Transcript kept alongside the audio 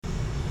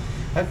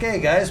Okay,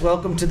 guys,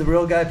 welcome to the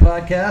Real Guy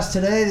Podcast.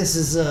 Today, this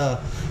is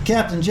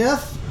Captain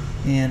Jeff,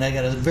 and I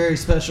got a very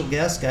special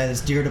guest, guy that's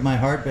dear to my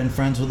heart. Been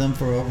friends with him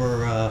for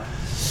over,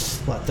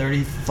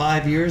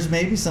 35 years,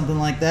 maybe, something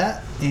like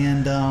that.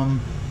 And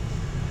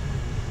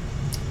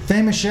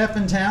famous chef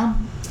in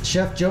town,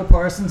 Chef Joe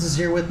Parsons, is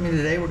here with me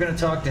today. We're going to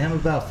talk to him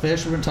about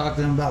fish. We're going to talk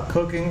to him about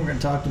cooking. We're going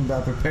to talk to him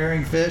about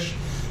preparing fish,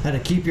 how to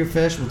keep your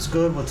fish, what's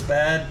good, what's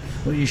bad,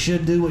 what you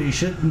should do, what you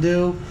shouldn't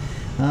do.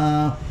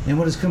 And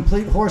what is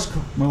complete horse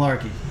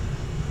malarkey.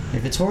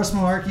 If it's horse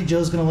malarkey,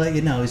 Joe's going to let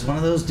you know. He's one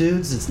of those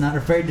dudes that's not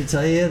afraid to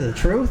tell you the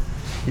truth.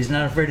 He's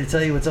not afraid to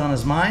tell you what's on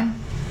his mind.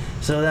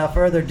 So without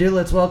further ado,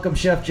 let's welcome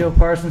Chef Joe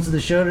Parsons to the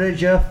show today.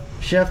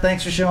 Chef,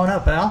 thanks for showing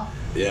up, pal.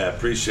 Yeah,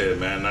 appreciate it,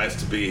 man. Nice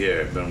to be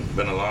here.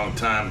 Been a long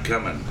time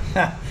coming.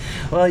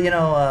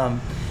 Well,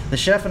 the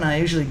chef and I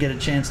usually get a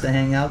chance to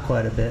hang out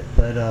quite a bit,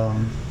 but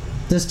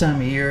this time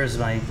of year is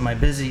my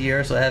busy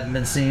year, so I haven't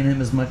been seeing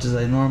him as much as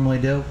I normally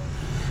do.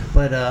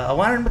 But I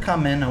wanted him to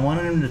come in. I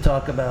wanted him to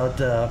talk about,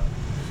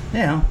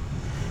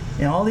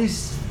 all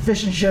these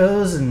fishing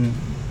shows and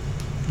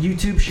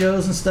YouTube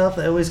shows and stuff.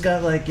 They always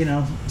got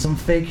some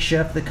fake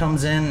chef that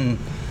comes in and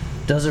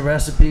does a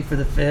recipe for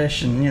the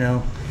fish, and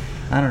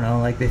I don't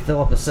know, they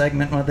fill up a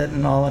segment with it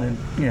and all, and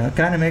it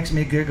kind of makes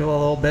me giggle a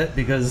little bit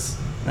because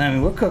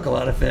we'll cook a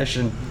lot of fish,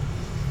 and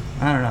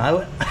I don't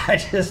know, I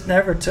just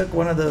never took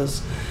one of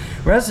those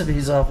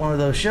recipes off one of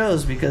those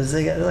shows because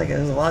they got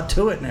there's a lot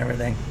to it and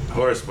everything.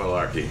 Horse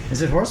malarkey.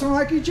 Is it horse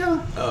malarkey,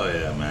 Joe? Oh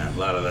yeah, man. A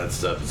lot of that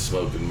stuff is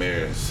smoke and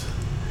mirrors.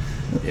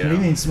 What do you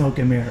mean smoke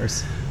and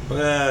mirrors?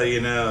 Well,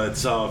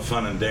 it's all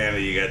fun and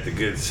dandy. You got the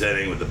good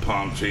setting with the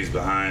palm trees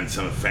behind,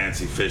 some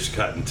fancy fish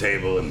cutting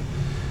table, and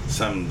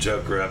some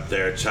joker up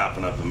there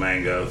chopping up a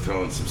mango,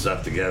 throwing some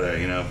stuff together.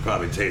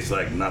 Probably tastes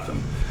like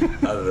nothing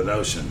other than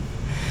ocean.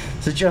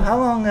 So Joe, how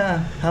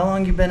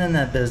long you been in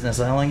that business?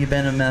 How long you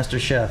been a master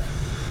chef?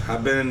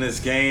 I've been in this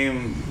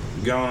game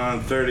going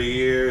on 30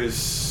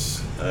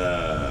 years,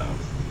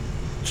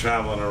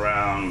 traveling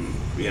around.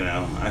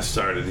 I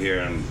started here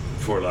in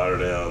Fort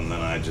Lauderdale, and then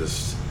I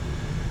just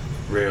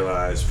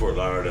realized Fort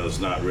Lauderdale is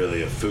not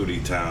really a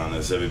foodie town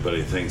as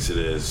everybody thinks it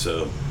is.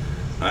 So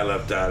I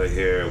left out of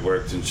here,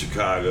 worked in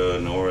Chicago,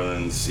 New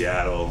Orleans,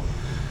 Seattle,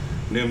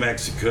 New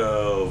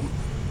Mexico.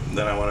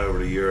 Then I went over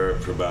to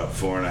Europe for about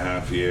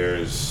 4.5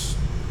 years,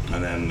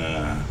 and then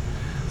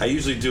I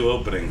usually do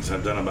openings.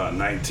 I've done about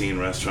 19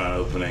 restaurant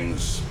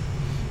openings,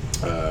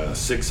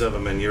 6 of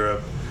them in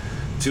Europe,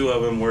 2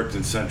 of them worked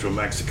in central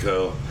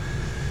Mexico.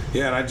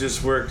 Yeah, and I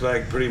just worked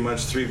pretty much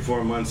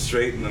 3-4 months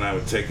straight, and then I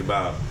would take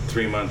about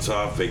 3 months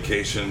off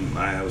vacation.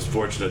 I was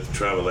fortunate to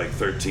travel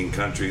 13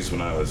 countries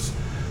when I was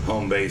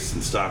home based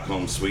in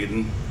Stockholm,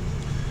 Sweden.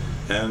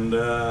 And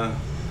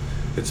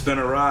it's been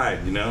a ride,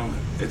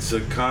 It's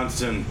a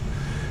constant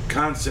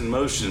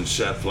motion,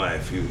 chef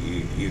life.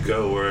 You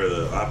go where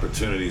the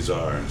opportunities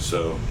are.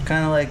 So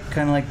kind of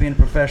like being a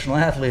professional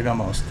athlete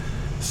almost.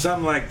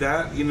 Something like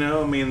that,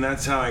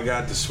 That's how I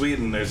got to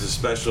Sweden. There's a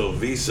special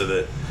visa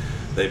that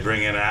they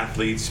bring in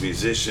athletes,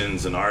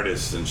 musicians, and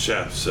artists and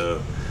chefs.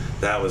 So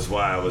that was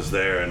why I was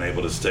there and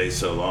able to stay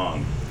so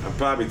long. I'd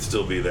probably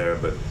still be there,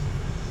 but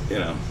you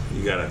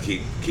gotta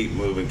keep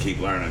moving, keep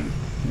learning.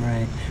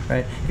 Right.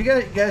 If you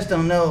guys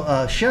don't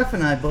know, Chef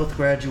and I both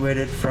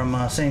graduated from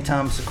St.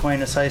 Thomas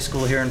Aquinas High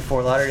School here in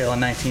Fort Lauderdale in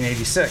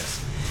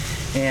 1986.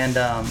 And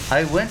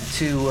I went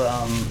to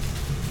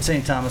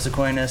St. Thomas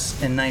Aquinas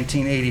in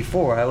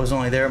 1984. I was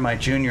only there my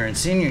junior and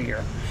senior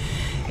year.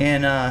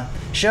 And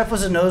Chef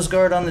was a nose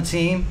guard on the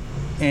team.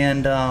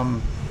 And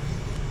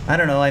I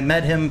don't know, I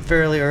met him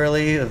fairly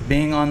early of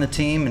being on the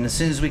team. And as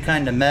soon as we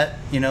kind of met,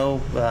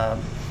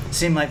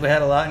 seemed like we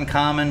had a lot in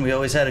common. We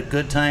always had a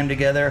good time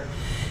together.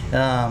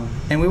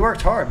 And we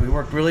worked hard. We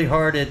worked really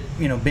hard at,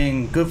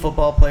 being good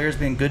football players,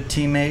 being good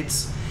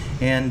teammates.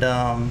 And,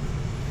 I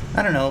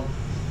don't know,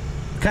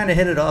 kind of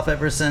hit it off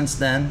ever since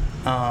then.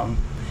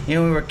 We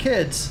were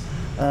kids.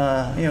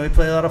 We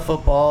played a lot of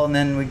football, and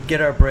then we'd get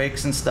our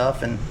breaks and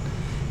stuff. And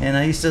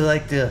I used to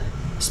like to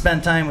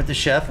spend time with the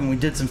chef, and we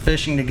did some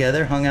fishing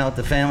together, hung out with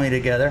the family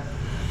together.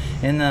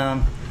 And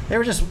they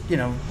were just,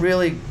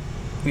 really,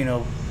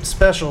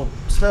 special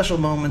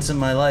moments in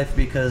my life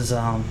because,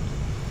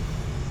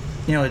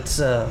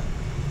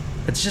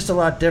 it's just a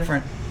lot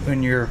different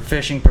when you're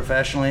fishing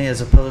professionally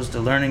as opposed to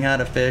learning how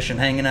to fish and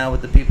hanging out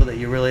with the people that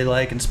you really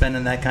like and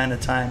spending that kind of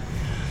time.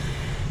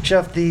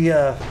 Chef,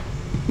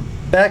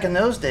 back in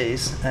those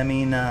days,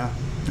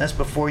 that's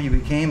before you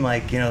became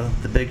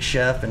the big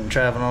chef and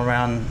traveling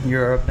around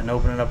Europe and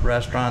opening up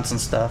restaurants and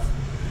stuff.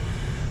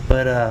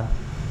 But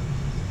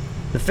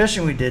the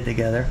fishing we did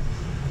together,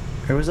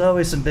 there was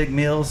always some big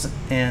meals,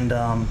 and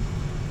I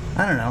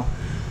don't know,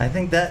 I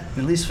think that,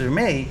 at least for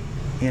me,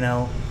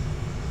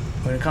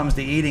 when it comes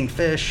to eating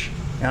fish,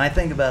 I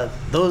think about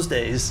those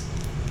days,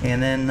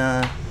 and then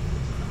I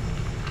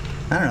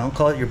don't know,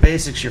 call it your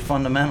basics, your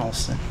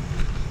fundamentals.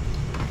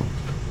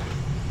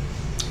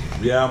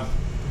 Yeah,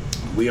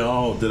 we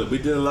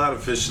did a lot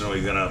of fishing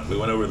when we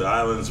went over the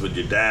islands with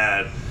your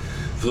dad,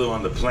 flew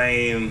on the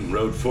plane,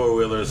 rode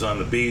 4-wheelers on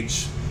the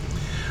beach.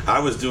 I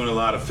was doing a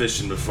lot of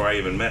fishing before I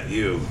even met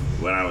you.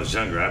 When I was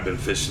younger, I've been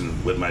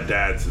fishing with my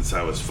dad since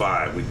I was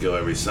 5. We'd go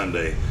every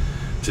Sunday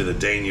to the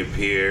Dania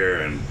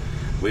Pier, and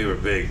we were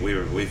big.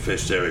 We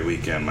fished every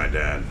weekend, my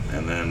dad.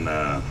 And then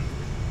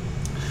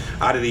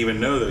I didn't even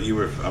know that you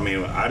were. I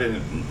mean,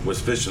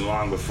 was fishing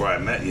long before I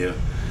met you.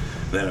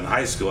 Then in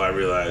high school, I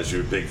realized you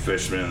were a big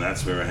fisherman, and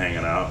that's when we were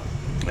hanging out.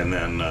 And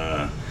then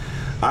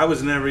I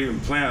was never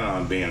even planning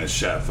on being a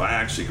chef. I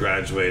actually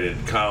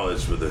graduated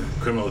college with a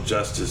criminal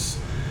justice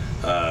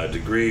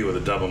degree with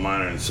a double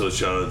minor in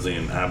sociology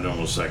and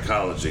abnormal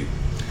psychology.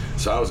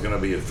 So I was going to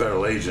be a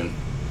federal agent.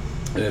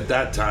 And at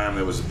that time,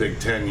 there was a big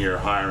 10-year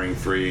hiring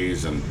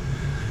freeze, and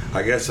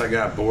I guess I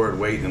got bored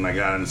waiting, and I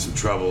got into some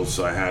trouble,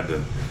 so I had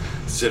to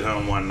sit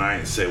home one night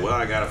and say, well,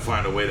 I got to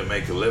find a way to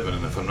make a living,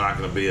 and if I'm not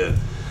going to be a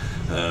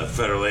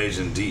federal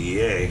agent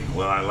DEA,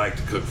 well, I like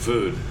to cook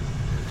food.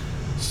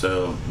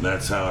 So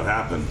that's how it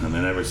happened, and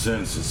then ever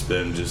since, it's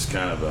been just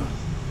kind of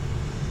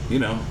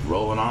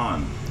rolling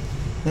on.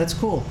 That's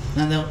cool.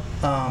 And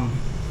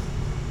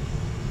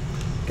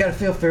got to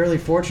feel fairly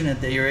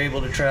fortunate that you're able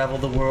to travel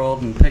the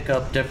world and pick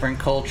up different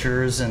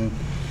cultures and,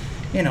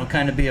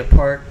 kind of be a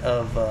part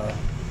of a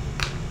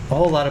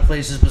whole lot of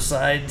places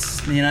besides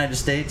the United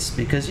States.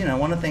 Because,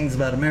 one of the things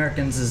about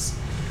Americans is,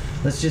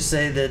 let's just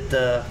say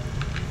that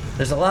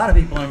there's a lot of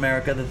people in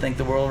America that think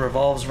the world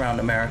revolves around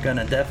America, and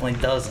it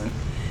definitely doesn't.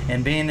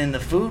 And being in the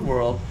food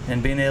world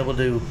and being able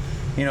to,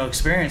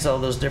 experience all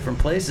those different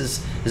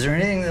places, is there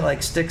anything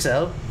that sticks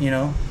out,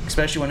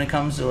 especially when it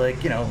comes to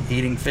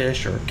eating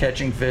fish or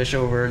catching fish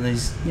over in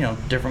these,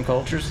 different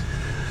cultures?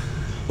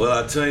 Well,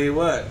 I'll tell you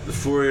what, the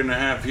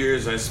 4.5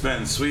 years I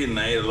spent in Sweden,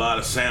 I ate a lot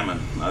of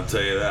salmon. I'll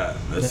tell you that.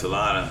 That's a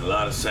lot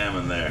of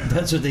salmon there.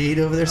 That's what they eat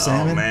over there,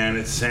 salmon? Oh man,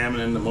 it's salmon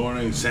in the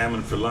morning,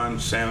 salmon for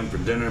lunch, salmon for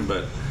dinner,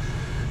 but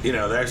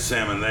their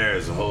salmon there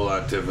is a whole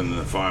lot different than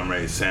the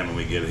farm-raised salmon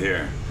we get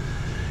here.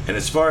 And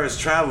as far as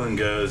traveling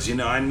goes,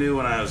 I knew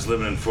when I was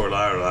living in Fort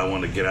Lauderdale, I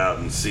wanted to get out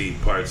and see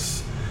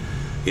parts.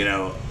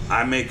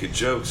 I make a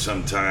joke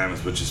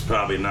sometimes, which is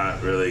probably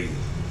not really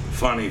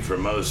funny for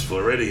most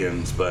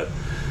Floridians, but,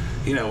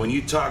 when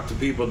you talk to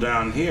people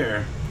down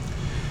here,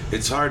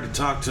 it's hard to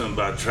talk to them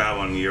about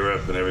traveling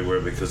Europe and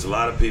everywhere, because a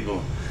lot of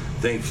people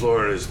think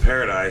Florida is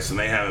paradise and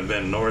they haven't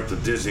been north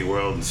of Disney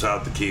World and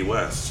south of Key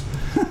West.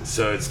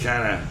 So it's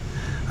kind of,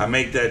 I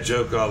make that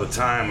joke all the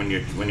time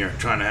when you're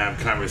trying to have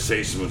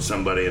conversation with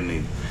somebody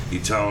and you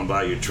tell them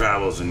about your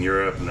travels in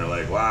Europe, and they're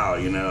like, wow,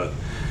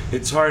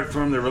 it's hard for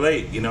them to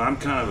relate. I'm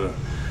kind of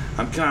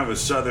a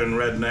southern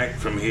redneck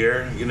from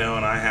here, and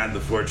I had the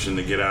fortune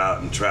to get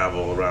out and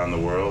travel around the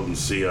world and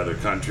see other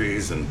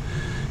countries and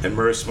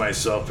immerse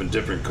myself in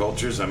different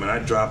cultures. I mean, I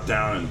dropped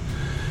down in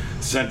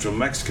central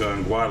Mexico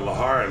in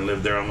Guadalajara and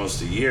lived there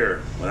almost a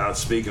year without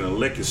speaking a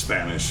lick of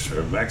Spanish,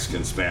 or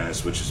Mexican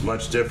Spanish, which is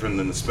much different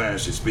than the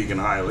Spanish they speak in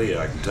Hialeah,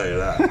 I can tell you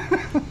that.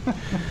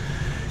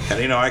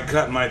 And I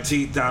cut my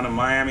teeth down in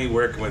Miami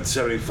working with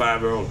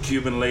 75-year-old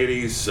Cuban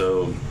ladies,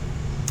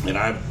 and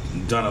I've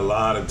done a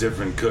lot of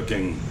different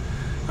cooking.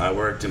 I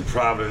worked in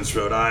Providence,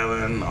 Rhode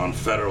Island on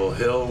Federal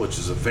Hill, which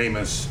is a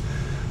famous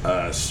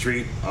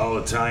street, all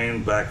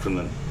Italian, back from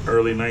the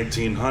early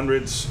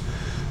 1900s.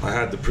 I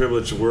had the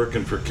privilege of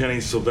working for Kenny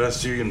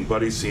Silvestri and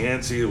Buddy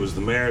Cianci, who was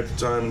the mayor at the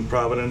time in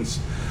Providence,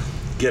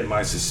 getting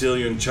my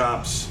Sicilian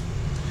chops.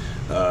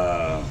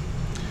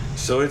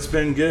 So it's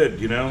been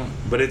good,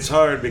 but it's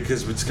hard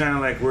because it's kind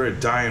of like we're a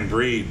dying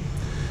breed.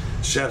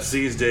 Chefs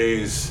these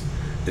days,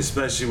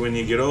 especially when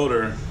you get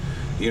older,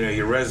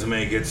 your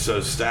resume gets so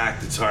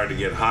stacked it's hard to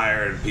get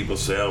hired. People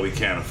say, oh, we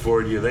can't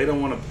afford you. They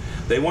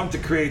want the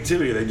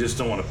creativity, they just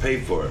don't want to pay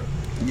for it.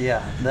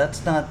 Yeah,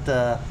 that's not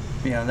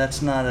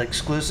that's not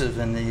exclusive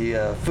in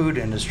the food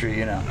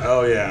industry,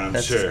 Oh yeah,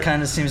 I'm sure. That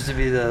kind of seems to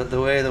be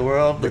the way of the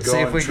world. Let's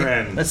see what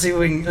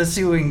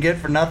we can get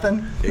for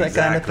nothing. That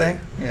Exactly. kind of thing.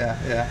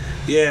 Yeah.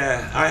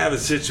 Yeah, I have a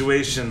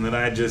situation that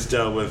I just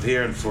dealt with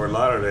here in Fort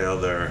Lauderdale.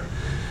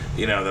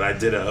 That I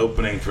did an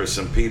opening for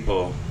some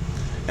people,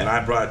 and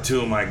I brought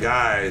 2 of my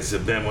guys that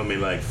have been with me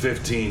like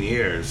 15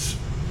 years.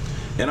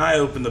 And I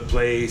opened the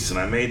place, and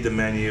I made the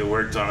menu,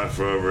 worked on it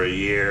for over a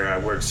year. I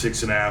worked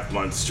 6.5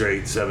 months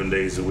straight, 7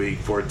 days a week,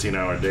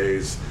 14-hour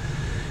days.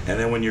 And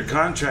then when your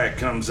contract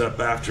comes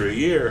up after a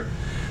year,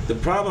 the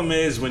problem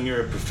is when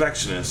you're a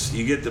perfectionist,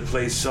 you get the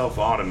place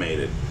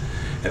self-automated.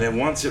 And then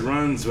once it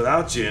runs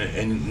without you,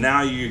 and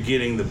now you're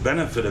getting the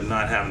benefit of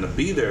not having to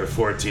be there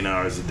 14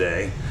 hours a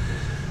day,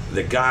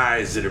 the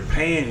guys that are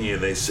paying you,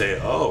 they say,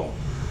 oh,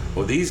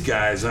 well, these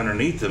guys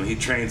underneath them, he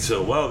trained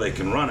so well they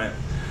can run it.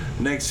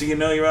 Next thing you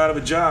know, you're out of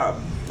a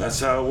job. That's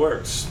how it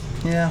works.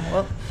 Yeah,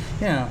 well,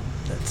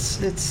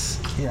 it's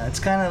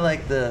kind of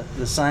like the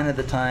sign of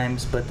the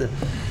times, but the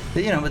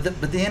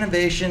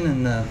innovation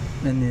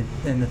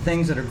and the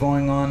things that are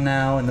going on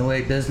now, and the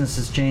way business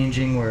is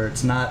changing, where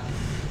it's not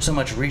so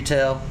much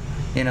retail,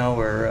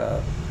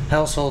 where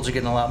households are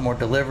getting a lot more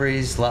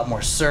deliveries, a lot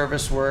more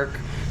service work.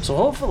 So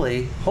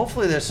hopefully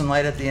there's some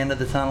light at the end of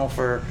the tunnel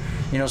for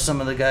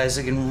some of the guys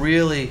that can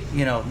really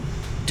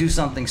do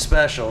something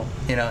special,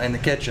 in the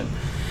kitchen.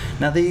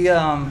 Now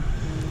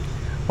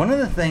One of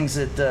the things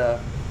that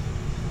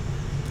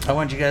I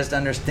want you guys to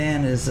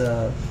understand is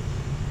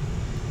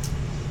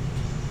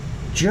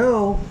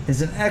Joe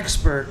is an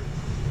expert.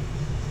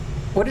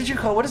 What is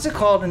it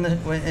called in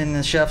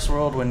the chef's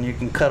world when you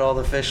can cut all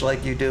the fish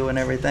like you do and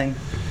everything?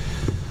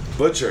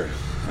 Butcher.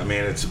 I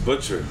mean, it's a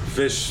butcher,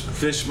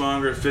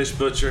 fishmonger, fish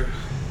butcher.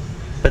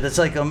 But it's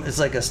like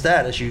a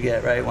status you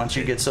get, right? Once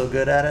you get so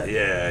good at it.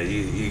 Yeah,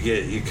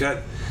 you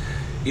cut.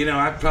 You know,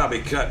 I've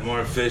probably cut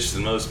more fish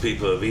than most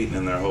people have eaten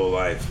in their whole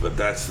life, but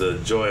that's the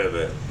joy of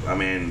it. I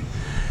mean,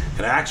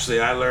 and actually,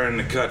 I learned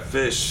to cut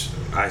fish.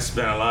 I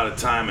spent a lot of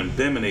time in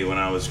Bimini when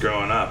I was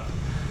growing up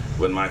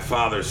with my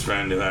father's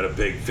friend who had a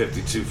big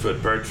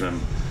 52-foot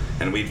Bertram,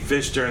 and we'd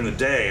fish during the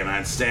day, and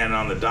I'd stand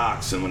on the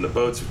docks, and when the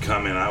boats would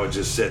come in, I would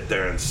just sit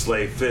there and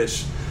slay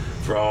fish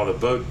for all the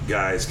boat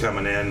guys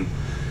coming in.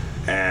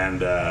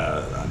 And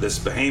this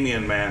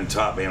Bahamian man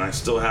taught me, and I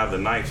still have the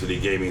knife that he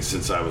gave me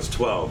since I was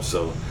 12.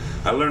 So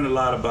I learned a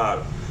lot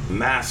about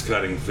mass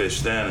cutting fish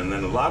then. And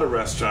then a lot of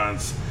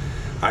restaurants,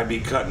 I'd be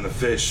cutting the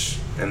fish,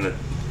 and the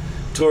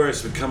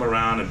tourists would come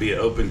around and be an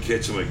open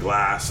kitchen with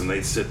glass, and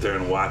they'd sit there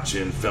and watch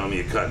you and film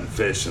you cutting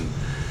fish. And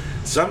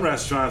some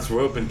restaurants were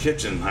open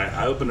kitchen.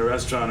 I opened a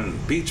restaurant in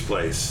Beach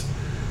Place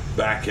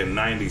back in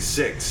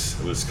 '96.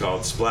 It was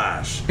called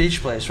Splash.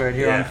 Beach Place right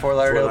here on Fort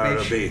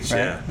Lauderdale Beach. Right?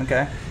 Yeah.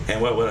 Okay.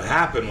 And what would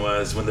happen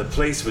was when the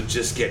place would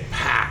just get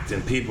packed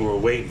and people were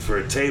waiting for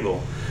a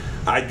table,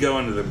 I'd go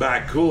into the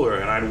back cooler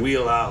and I'd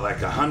wheel out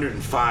like a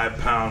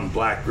 105-pound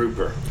black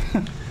grouper.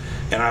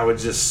 And I would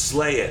just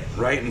slay it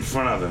right in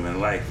front of them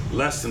in like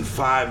less than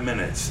 5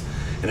 minutes.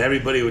 And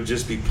everybody would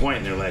just be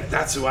pointing. They're like,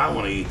 that's who I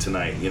want to eat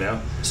tonight, you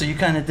know? So you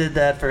kind of did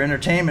that for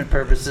entertainment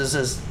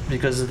purposes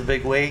because of the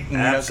big weight? And,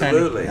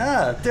 absolutely.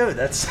 Dude,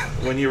 that's...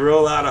 When you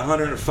roll out a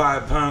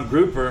 105-pound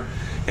grouper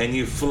and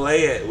you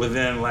fillet it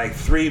within like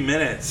 3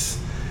 minutes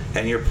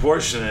and you're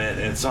portioning it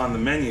and it's on the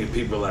menu,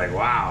 people are like,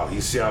 wow,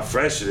 you see how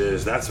fresh it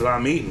is? That's what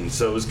I'm eating.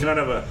 So it was kind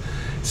of a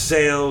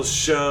sales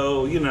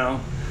show, you know.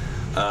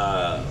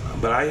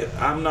 But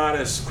I'm not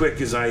as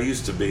quick as I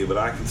used to be, but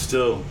I can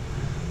still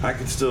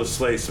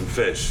slay some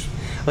fish.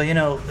 Well, you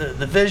know,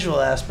 the visual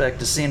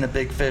aspect of seeing a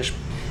big fish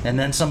and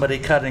then somebody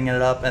cutting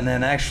it up and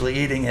then actually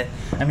eating it,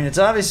 I mean, it's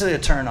obviously a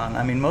turn on.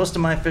 I mean, most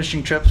of my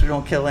fishing trips, we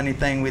don't kill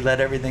anything, we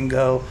let everything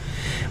go.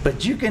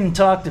 But you can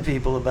talk to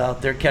people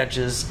about their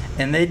catches,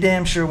 and they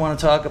damn sure want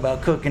to talk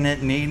about cooking it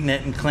and eating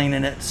it and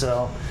cleaning it.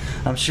 So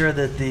I'm sure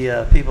that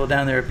the people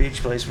down there at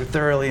Beach Place were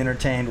thoroughly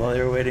entertained while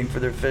they were waiting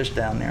for their fish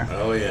down there.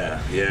 Oh,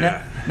 yeah,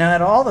 yeah. Now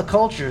at all the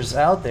cultures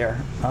out there,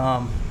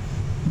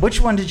 which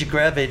one did you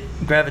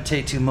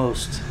gravitate to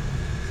most?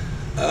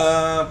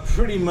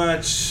 Pretty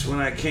much when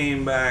I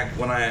came back,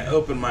 when I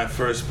opened my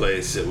first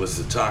place, it was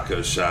the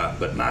taco shop,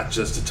 but not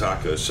just a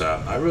taco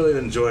shop. I really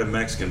enjoy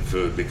Mexican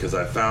food because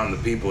I found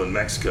the people in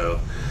Mexico,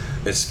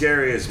 as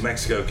scary as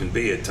Mexico can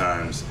be at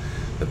times,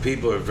 the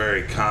people are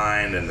very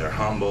kind and they're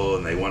humble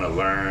and they want to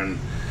learn.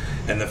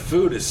 And the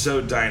food is so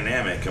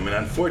dynamic. I mean,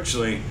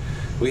 unfortunately,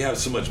 we have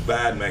so much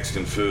bad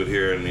Mexican food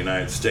here in the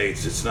United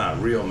States. It's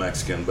not real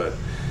Mexican, but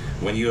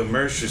when you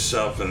immerse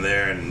yourself in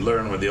there and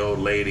learn with the old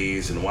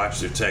ladies and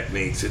watch their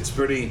techniques, it's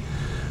pretty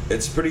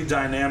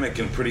dynamic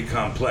and pretty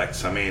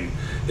complex. I mean,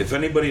 if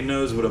anybody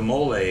knows what a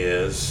mole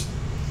is,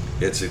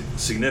 it's a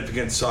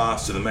significant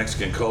sauce to the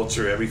Mexican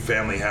culture. Every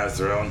family has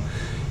their own.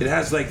 It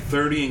has like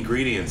 30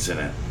 ingredients in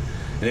it.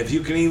 And if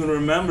you can even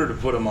remember to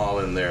put them all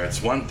in there,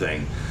 it's one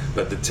thing.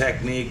 But the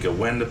technique of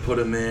when to put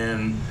them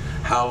in,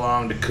 how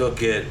long to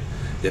cook it,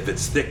 if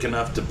it's thick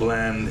enough to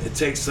blend, it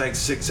takes like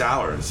 6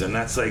 hours. And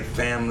that's like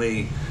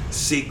family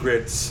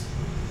secrets.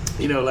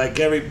 You know, like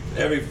every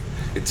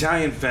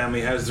Italian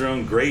family has their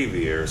own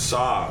gravy or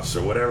sauce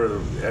or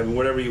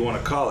whatever you want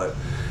to call it.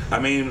 I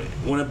mean,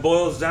 when it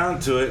boils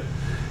down to it,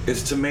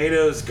 it's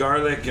tomatoes,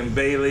 garlic, and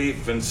bay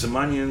leaf, and some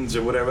onions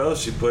or whatever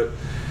else you put.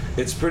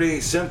 It's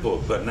pretty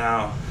simple. But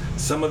now,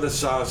 some of the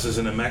sauces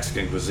in the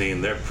Mexican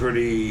cuisine, they're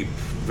pretty,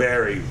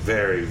 very,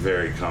 very,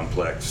 very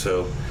complex.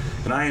 So,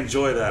 and I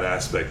enjoy that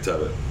aspect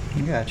of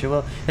it. Gotcha.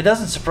 Well, it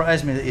doesn't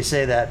surprise me that you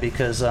say that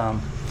because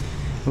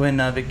when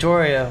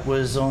Victoria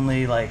was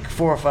only like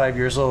 4 or 5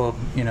 years old,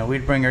 you know,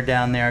 we'd bring her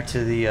down there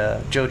to the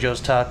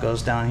JoJo's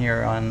Tacos down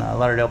here on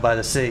Lauderdale by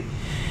the Sea.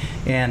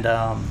 And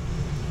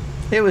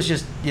it was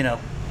just, you know,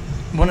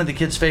 one of the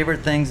kids' favorite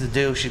things to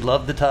do. She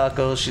loved the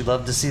tacos. She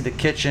loved to see the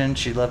kitchen.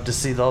 She loved to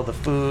see all the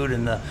food,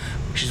 and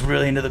she's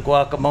really into the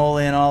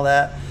guacamole and all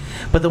that.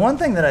 But the one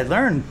thing that I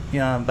learned, you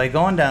know, by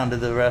going down to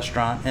the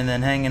restaurant and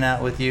then hanging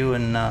out with you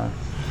and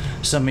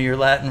some of your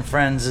Latin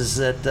friends is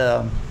that,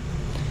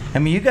 I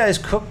mean, you guys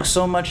cooked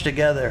so much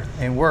together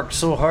and worked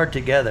so hard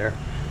together.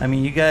 I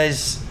mean, you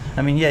guys,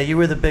 I mean, yeah, you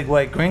were the big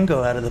white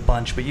gringo out of the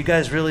bunch, but you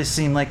guys really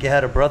seemed like you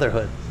had a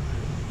brotherhood.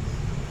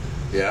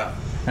 Yeah.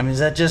 I mean, is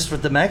that just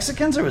with the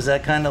Mexicans, or was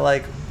that kind of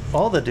like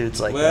all the dudes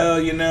like that? Well,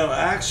 you know,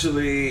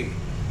 actually,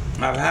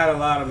 I've had a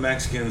lot of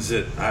Mexicans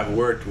that I've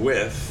worked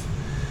with,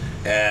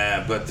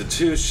 but the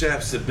two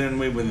chefs that have been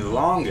with me the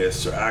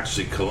longest are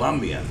actually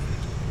Colombian.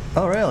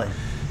 Oh, really?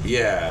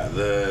 Yeah,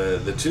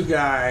 the two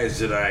guys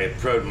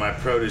that my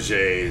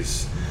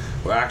proteges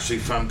were actually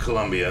from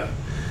Colombia,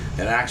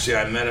 and actually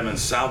I met them in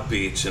South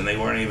Beach, and they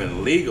weren't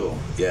even legal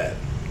yet.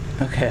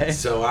 Okay.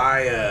 So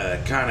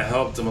I kind of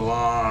helped them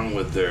along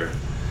with their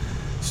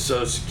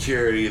Social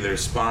Security, their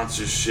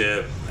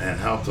sponsorship, and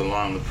helped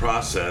along the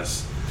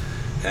process.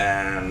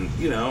 And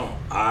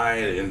I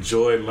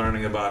enjoyed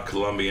learning about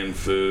Colombian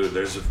food.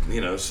 There's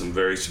some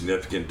very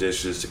significant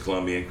dishes to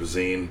Colombian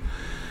cuisine.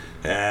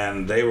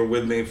 And they were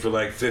with me for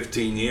like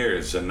 15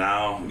 years, and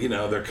now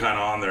they're kind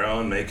of on their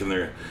own,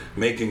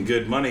 making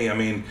good money. I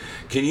mean,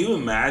 can you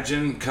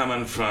imagine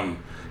coming from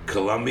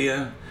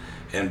Colombia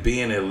and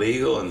being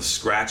illegal and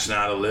scratching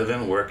out a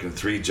living, working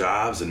 3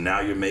 jobs, and now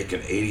you're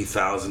making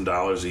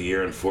 $80,000 a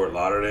year in Fort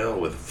Lauderdale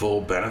with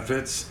full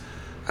benefits?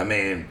 I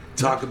mean,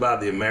 talk about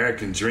the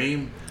American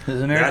dream.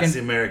 That's the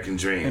American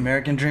dream. The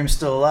American dream's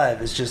still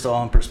alive. It's just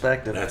all in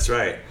perspective. That's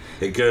right.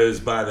 It goes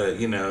by the,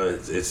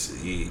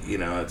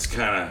 it's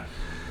kind of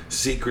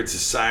secret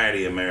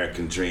society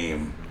American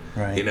dream.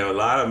 Right. A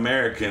lot of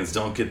Americans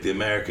don't get the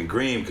American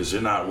dream because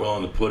they're not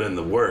willing to put in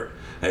the work,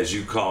 as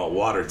you call it,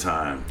 water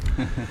time.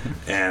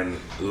 And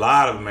a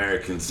lot of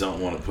Americans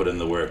don't want to put in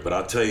the work. But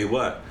I'll tell you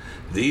what,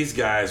 these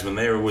guys, when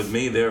they were with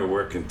me, they were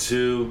working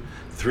 2,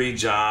 3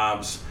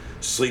 jobs,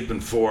 sleeping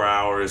 4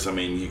 hours. I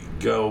mean, you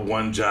go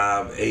one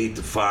job 8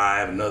 to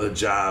 5, another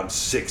job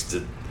 6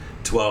 to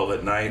 12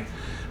 at night.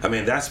 I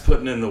mean, that's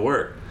putting in the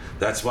work.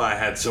 That's why I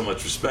had so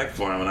much respect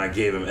for them, and I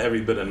gave them every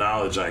bit of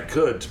knowledge I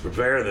could to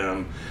prepare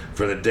them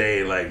for the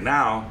day like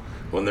now,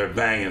 when they're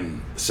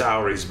banging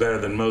salaries better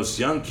than most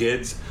young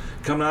kids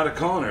coming out of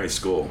culinary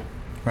school.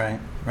 Right.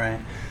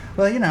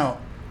 Well,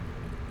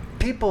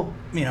 people,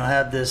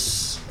 have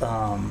this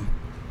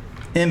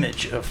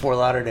image of Fort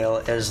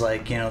Lauderdale as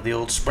like, the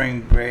old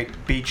spring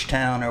break beach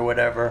town or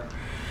whatever.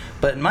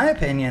 But in my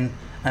opinion,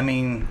 I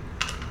mean,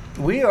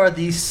 we are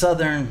the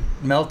southern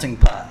melting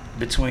pot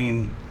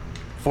between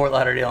Fort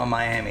Lauderdale and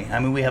Miami. I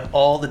mean, we have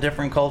all the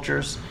different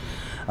cultures,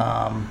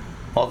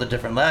 all the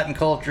different Latin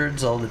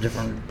cultures, all the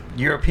different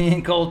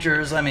European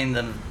cultures. I mean,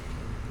 the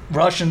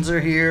Russians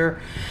are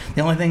here.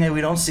 The only thing that we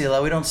don't see a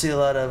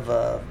lot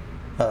of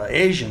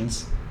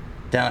Asians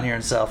down here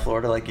in South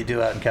Florida like you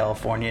do out in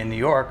California and New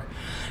York.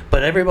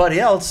 But everybody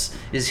else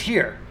is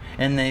here,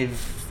 and they've,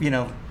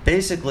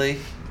 basically,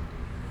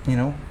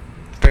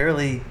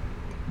 fairly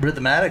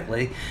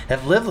rhythmatically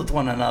have lived with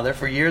one another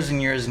for years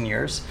and years and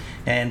years,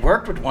 and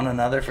worked with one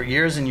another for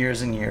years and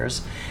years and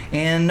years.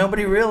 And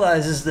nobody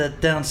realizes that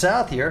down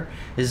south here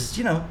is,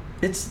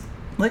 it's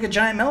like a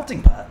giant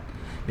melting pot.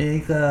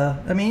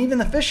 I mean, even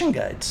the fishing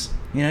guides,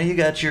 you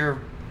got your,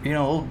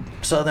 old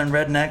southern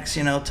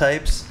rednecks,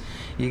 types.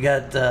 You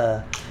got,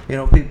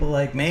 people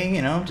like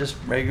me, just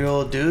regular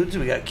old dudes.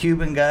 We got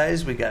Cuban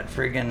guys. We got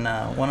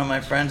friggin' one of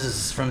my friends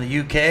is from the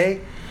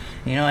UK.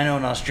 I know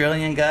an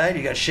Australian guy.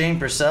 You got Shane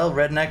Purcell,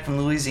 redneck from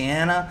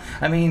Louisiana.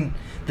 I mean,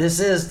 this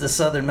is the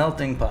southern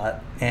melting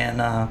pot,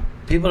 and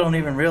people don't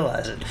even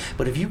realize it.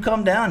 But if you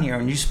come down here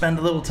and you spend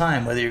a little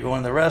time, whether you're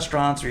going to the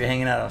restaurants or you're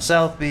hanging out on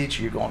South Beach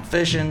or you're going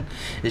fishing,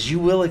 you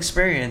will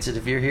experience it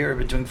if you're here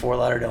between Fort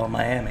Lauderdale and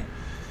Miami.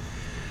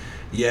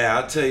 Yeah,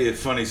 I'll tell you a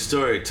funny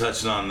story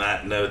touching on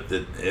that note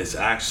that is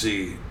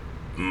actually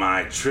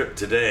my trip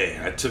today.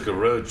 I took a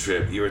road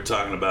trip. You were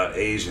talking about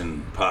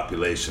Asian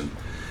population.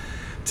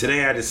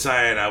 Today I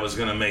decided I was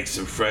going to make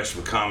some fresh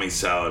wakame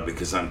salad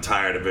because I'm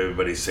tired of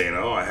everybody saying,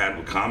 oh, I had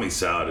wakame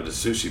salad at a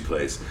sushi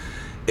place.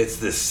 It's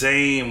the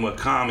same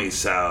wakame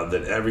salad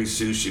that every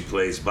sushi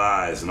place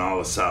buys in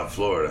all of South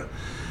Florida.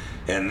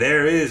 And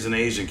there is an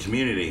Asian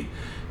community.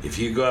 If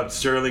you go up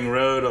Sterling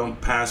Road on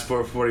past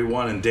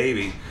 441 in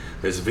Davie,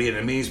 there's a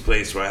Vietnamese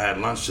place where I had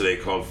lunch today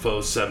called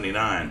Pho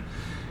 79.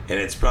 And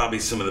it's probably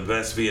some of the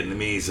best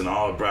Vietnamese in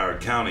all of Broward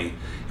County.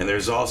 And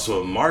there's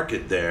also a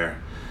market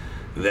there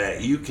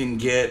that you can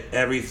get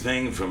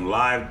everything from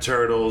live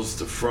turtles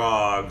to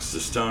frogs to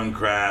stone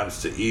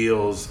crabs to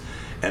eels,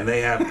 and they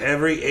have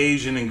every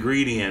Asian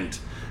ingredient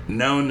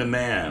known to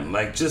man.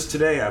 Like just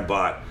today I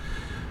bought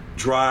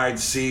dried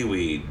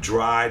seaweed,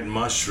 dried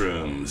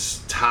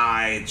mushrooms,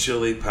 Thai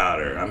chili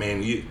powder. I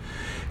mean,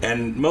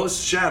 and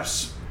most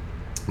chefs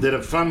that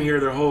have from here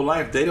their whole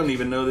life, they don't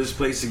even know this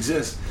place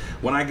exists.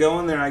 When I go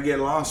in there, I get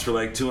lost for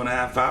like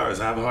 2.5 hours.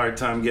 I have a hard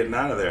time getting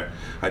out of there.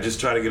 I just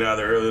try to get out of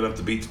there early enough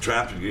to beat the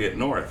traffic to get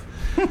north.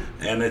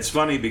 And it's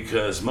funny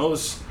because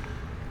most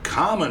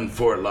common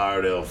Fort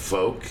Lauderdale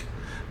folk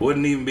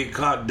wouldn't even be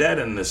caught dead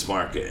in this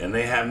market, and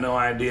they have no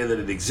idea that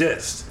it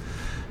exists.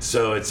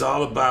 So it's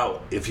all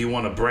about if you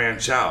want to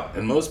branch out,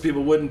 and most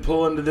people wouldn't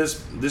pull into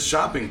this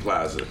shopping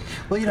plaza.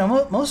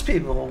 Well, most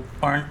people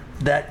aren't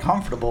that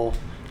comfortable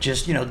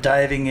just,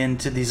 diving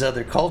into these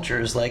other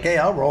cultures like, hey,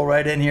 I'll roll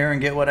right in here and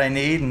get what I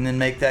need and then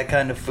make that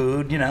kind of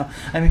food,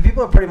 I mean,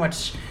 people are pretty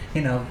much,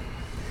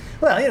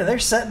 they're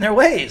set in their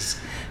ways.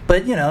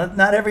 But,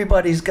 not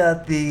everybody's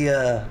got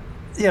the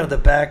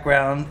the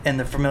background and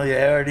the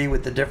familiarity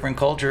with the different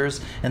cultures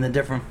and the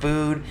different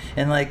food,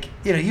 and like,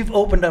 you've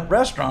opened up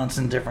restaurants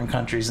in different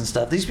countries and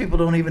stuff. These people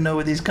don't even know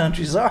what these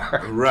countries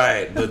are.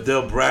 Right, but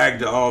they'll brag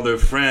to all their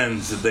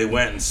friends that they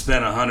went and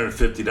spent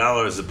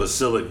 $150 at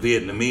Basilic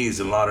Vietnamese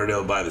in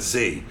Lauderdale by the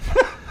Sea.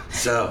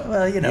 So,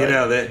 well,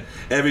 that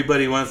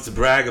everybody wants to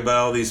brag about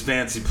all these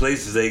fancy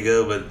places they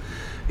go, but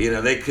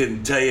they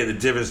couldn't tell you the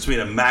difference between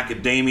a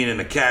macadamia and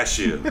a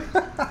cashew.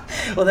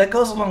 Well, that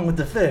goes along with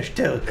the fish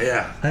too.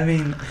 Yeah. I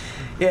mean,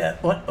 yeah.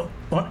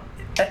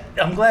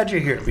 I'm glad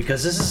you're here,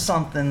 because this is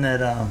something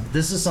that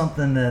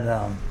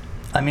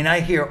I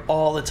hear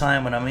all the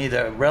time when I'm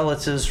either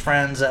relatives,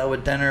 friends, out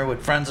with dinner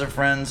with friends of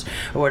friends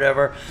or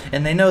whatever,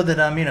 and they know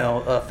that I'm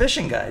a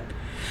fishing guide.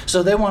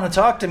 So they want to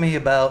talk to me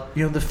about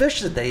the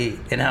fish that they eat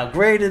and how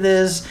great it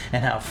is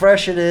and how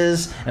fresh it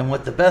is and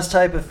what the best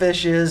type of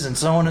fish is and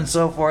so on and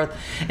so forth.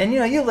 And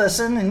you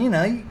listen, and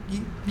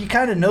you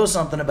kind of know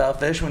something about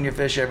fish when you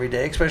fish every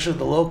day, especially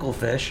the local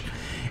fish.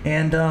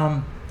 And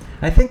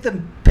I think the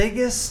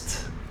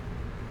biggest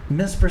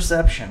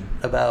misperception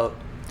about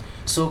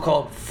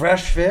so-called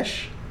fresh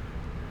fish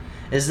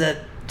is that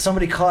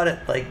somebody caught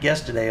it like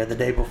yesterday or the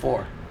day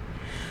before.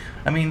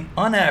 I mean,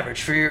 on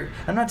average,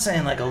 I'm not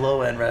saying like a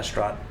low-end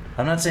restaurant.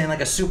 I'm not saying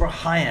like a super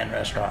high-end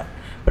restaurant.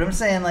 But I'm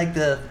saying like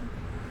the,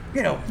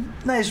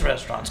 nice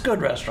restaurants,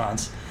 good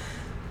restaurants.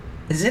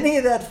 Is any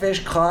of that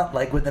fish caught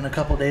like within a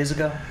couple days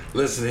ago?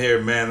 Listen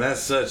here, man.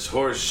 That's such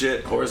horse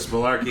shit, horse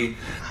malarkey.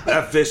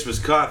 That fish was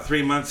caught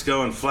 3 months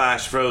ago and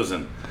flash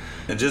frozen.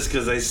 And just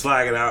because they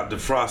slag it out,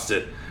 defrost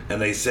it,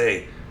 and they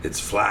say it's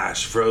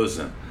flash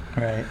frozen.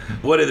 Right.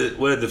 What did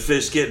the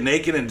fish get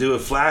naked and do a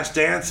flash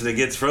dance and it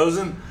gets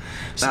frozen?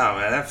 No,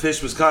 man, that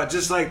fish was caught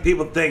just like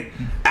people think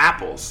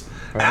apples.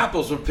 Right.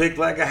 Apples were picked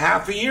like a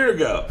half a year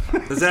ago.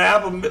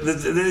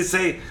 They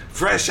say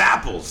fresh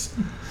apples.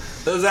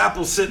 Those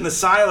apples sit in the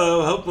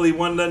silo. Hopefully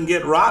one doesn't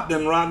get rotten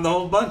and rotten the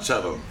whole bunch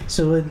of them.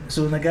 So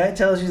when the guy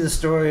tells you the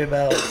story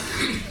about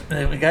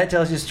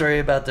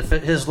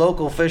his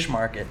local fish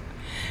market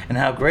and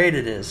how great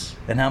it is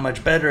and how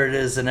much better it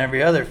is than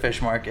every other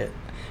fish market,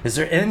 is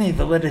there any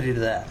validity to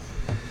that?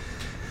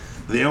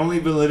 The only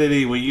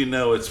validity when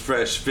it's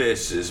fresh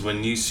fish is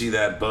when you see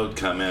that boat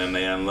come in and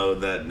they unload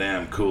that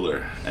damn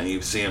cooler and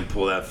you see them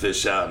pull that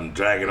fish out and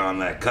drag it on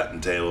that cutting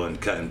table and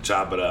cut and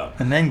chop it up.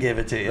 And then give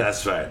it to you.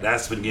 That's right.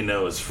 That's when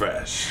it's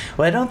fresh.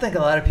 Well, I don't think a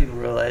lot of people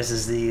realize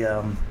is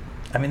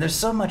there's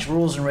so much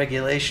rules and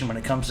regulation when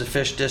it comes to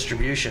fish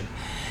distribution.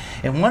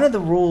 And one of the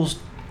rules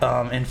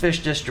in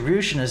fish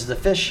distribution is the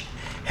fish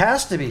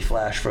has to be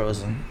flash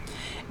frozen.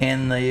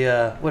 And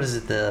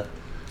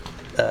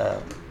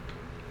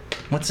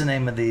what's the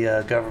name of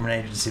the government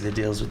agency that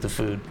deals with the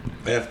food?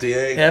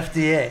 FDA.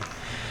 FDA.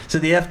 So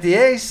the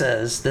FDA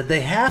says that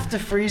they have to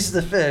freeze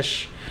the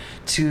fish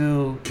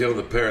to kill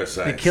the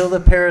parasites. To kill the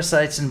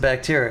parasites and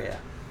bacteria.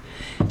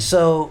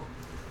 So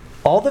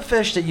all the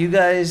fish that you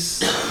guys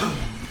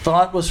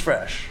thought was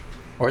fresh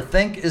or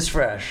think is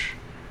fresh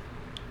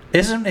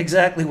isn't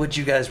exactly what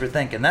you guys were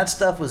thinking. That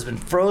stuff was been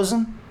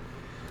frozen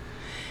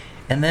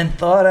and then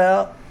thawed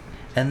out,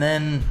 and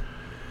then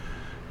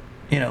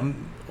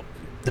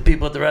the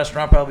people at the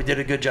restaurant probably did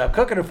a good job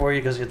cooking it for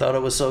you because you thought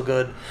it was so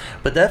good.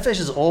 But that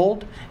fish is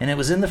old, and it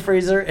was in the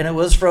freezer, and it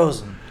was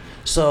frozen.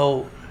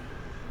 So,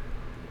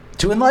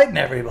 to enlighten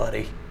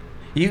everybody,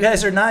 you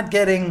guys are not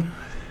getting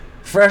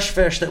fresh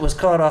fish that was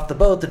caught off the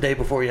boat the day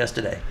before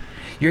yesterday.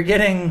 You're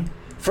getting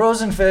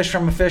frozen fish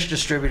from a fish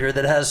distributor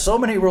that has so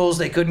many rules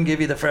they couldn't give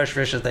you the fresh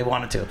fish that they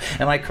wanted to.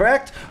 Am I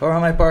correct, or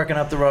am I barking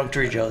up the wrong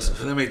tree,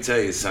 Joseph? Let me tell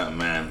you something,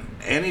 man.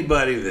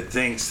 Anybody that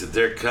thinks that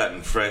they're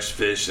cutting fresh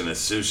fish in a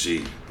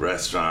sushi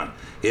restaurant,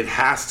 it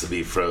has to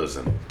be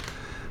frozen.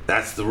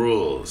 That's the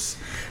rules.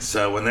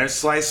 So when they're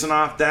slicing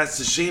off that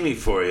sashimi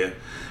for you,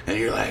 and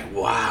you're like,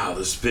 wow,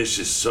 this fish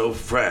is so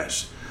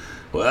fresh.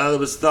 Well, it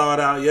was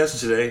thawed out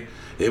yesterday.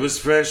 It was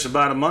fresh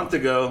about a month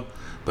ago.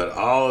 But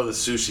all of the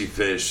sushi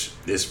fish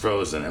is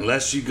frozen,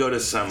 unless you go to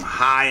some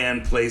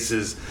high-end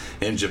places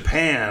in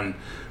Japan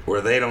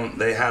where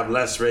they have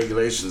less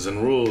regulations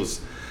and rules.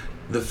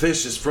 The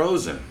fish is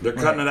frozen. They're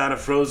cutting it out of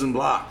frozen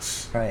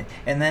blocks. Right,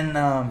 and then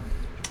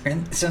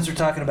and since we're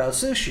talking about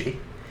sushi,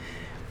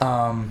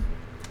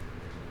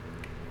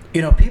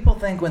 people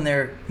think when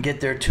they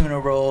get their tuna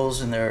rolls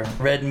and their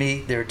red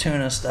meat, their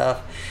tuna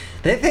stuff,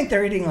 they think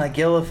they're eating like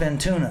yellowfin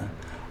tuna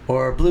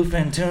or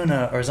bluefin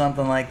tuna or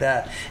something like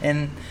that.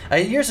 And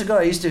years ago,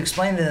 I used to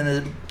explain to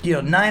them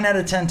that 9 out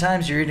of 10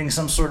 times you're eating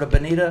some sort of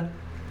bonita,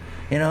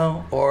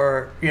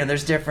 or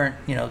there's different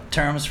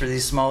terms for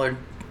these smaller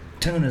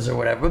tunas or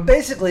whatever. But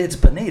basically, it's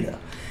bonita.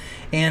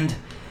 And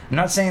I'm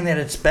not saying that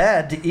it's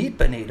bad to eat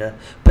bonita,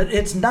 but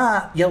it's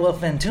not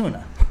yellowfin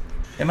tuna.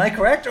 Am I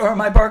correct, or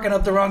am I barking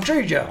up the wrong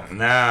tree, Joe?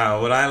 No,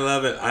 I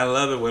love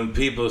it when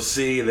people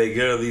they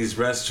go to these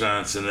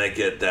restaurants and they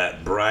get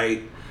that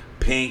bright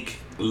pink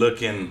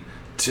looking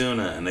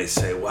tuna and they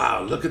say,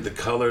 wow, look at the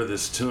color of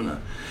this tuna.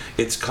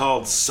 It's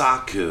called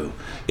saku.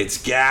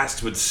 It's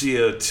gassed with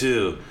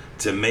CO2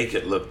 to make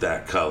it look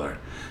that color.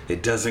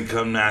 It doesn't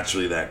come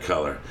naturally that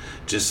color.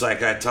 Just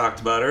like I talked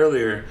about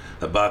earlier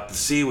about the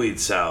seaweed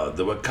salad,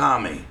 the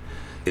wakame.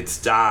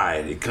 It's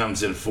dyed. It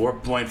comes in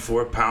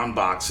 4.4 pound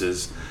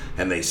boxes,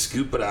 and they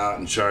scoop it out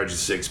and charge you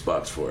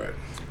 $6 for it.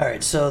 All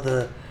right, so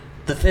the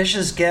fish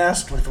is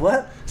gassed with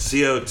what?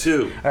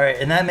 CO2. All right,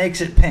 and that makes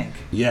it pink.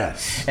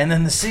 Yes. And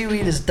then the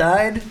seaweed is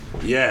dyed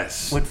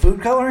Yes. with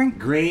food coloring?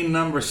 Green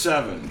number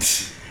 7.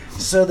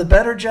 So the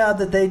better job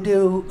that they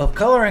do of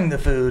coloring the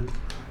food,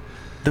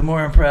 the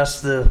more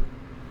impressed the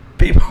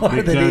people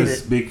are that eat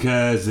it.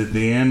 Because at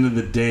the end of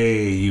the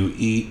day, you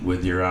eat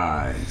with your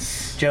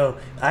eyes. Joe,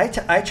 I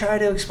try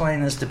to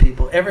explain this to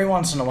people every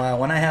once in a while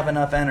when I have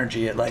enough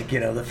energy at, like,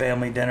 the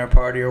family dinner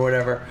party or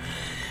whatever.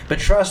 But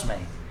trust me,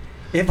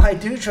 if I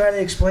do try to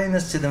explain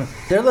this to them,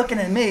 they're looking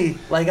at me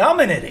like I'm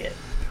an idiot.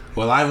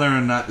 Well, I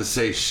learned not to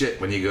say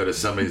shit when you go to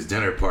somebody's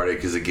dinner party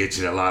because it gets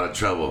you in a lot of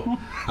trouble.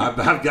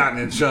 I've gotten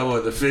in trouble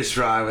with the fish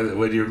fry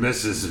with your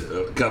missus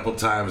a couple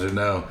times or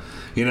no.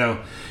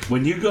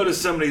 When you go to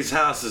somebody's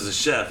house as a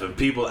chef and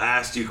people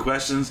ask you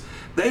questions,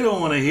 they don't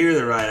want to hear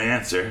the right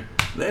answer.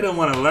 They don't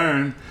want to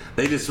learn.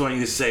 They just want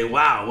you to say,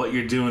 "Wow, what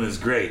you're doing is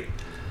great."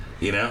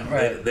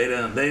 Right. They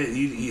don't.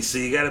 So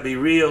you got to be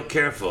real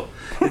careful.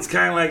 It's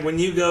kind of like when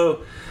you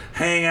go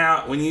hang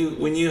out when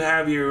you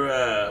have your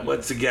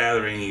what's the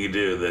gathering you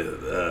do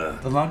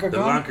the LunkerCon? The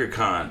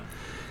LunkerCon.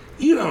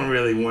 You don't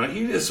really want.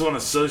 You just want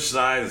to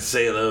socialize and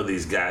say hello to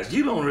these guys.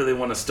 You don't really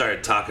want to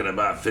start talking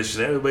about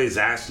fishing. Everybody's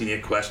asking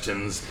you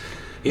questions.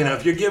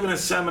 If you're giving a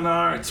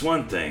seminar, it's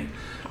one thing.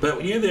 But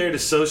when you're there to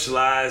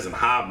socialize and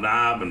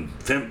hobnob and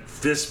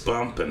fist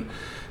bump and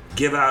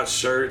give out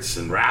shirts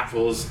and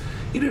raffles,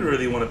 you didn't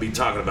really want to be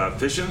talking about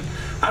fishing.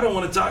 I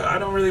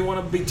don't really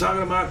want to be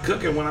talking about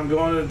cooking when I'm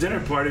going to a dinner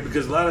party,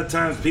 because a lot of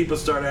times people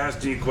start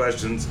asking you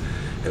questions,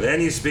 and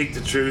then you speak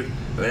the truth,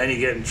 and then you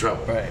get in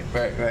trouble.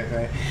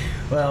 Right.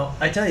 Well,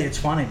 I tell you, it's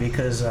funny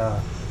because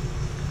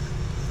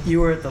you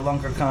were at the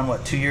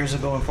LunkerCon, 2 years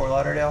ago in Fort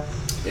Lauderdale?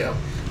 Yeah.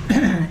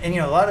 And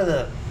a lot of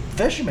the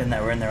fishermen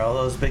that were in there, all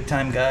those big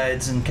time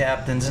guides and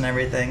captains and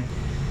everything,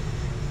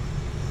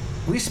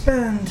 we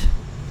spend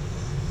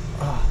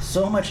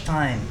so much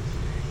time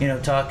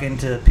talking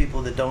to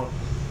people that don't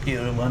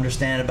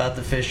understand about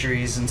the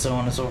fisheries and so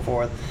on and so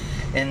forth.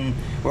 And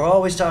we're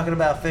always talking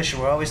about fishing,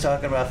 we're always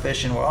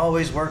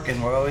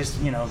working, we're always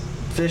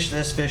fish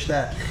this, fish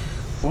that.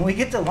 When we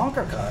get to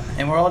LunkerCon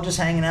and we're all just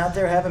hanging out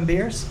there having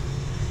beers,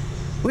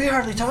 we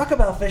hardly talk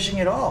about fishing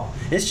at all.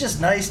 It's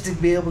just nice to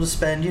be able to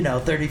spend,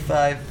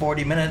 35,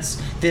 40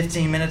 minutes,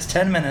 15 minutes,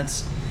 10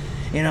 minutes,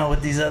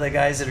 with these other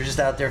guys that are just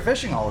out there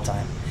fishing all the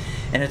time.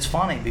 And it's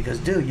funny because,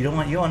 dude, you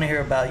want to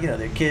hear about,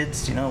 their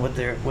kids, what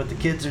the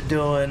kids are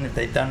doing, if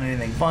they've done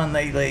anything fun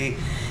lately.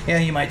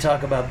 You might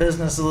talk about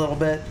business a little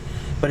bit,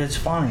 but it's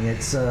funny.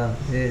 It's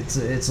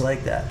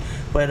like that.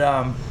 But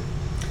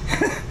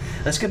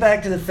let's get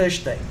back to the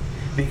fish thing,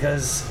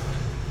 because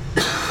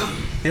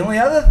the only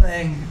other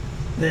thing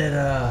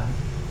that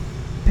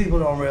people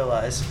don't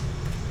realize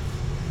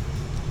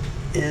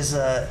is,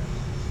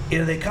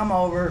 they come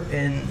over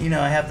and,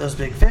 I have those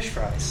big fish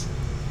fries.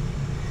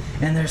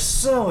 And they're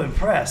so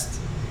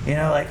impressed,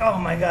 like, oh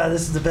my God,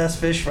 this is the best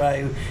fish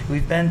fry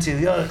we've been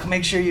to.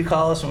 Make sure you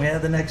call us when we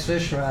have the next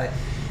fish fry.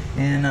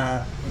 And,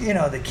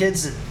 the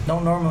kids that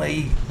don't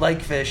normally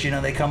like fish,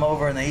 they come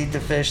over and they eat the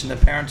fish, and the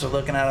parents are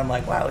looking at them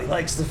like, wow, he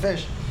likes the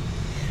fish.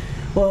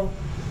 Well,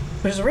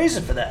 there's a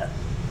reason for that.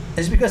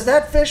 It's because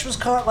that fish was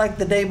caught like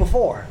the day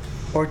before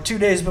or 2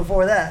 days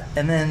before that.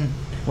 And then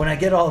when I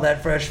get all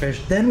that fresh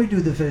fish, then we do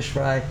the fish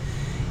fry.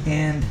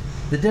 And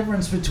the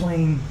difference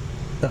between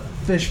the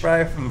fish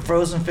fry from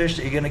frozen fish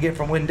that you're going to get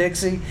from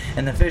Winn-Dixie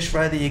and the fish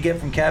fry that you get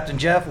from Captain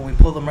Jeff when we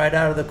pull them right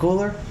out of the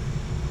cooler,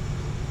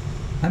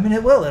 I mean,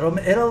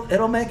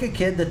 it'll make a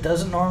kid that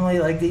doesn't normally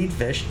like to eat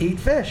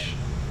fish.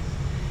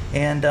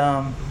 And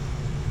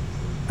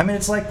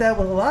it's like that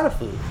with a lot of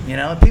food.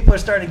 People are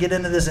starting to get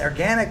into this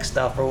organic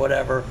stuff or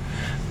whatever,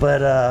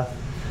 but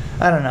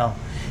I don't know.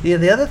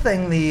 The other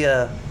thing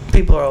the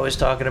people are always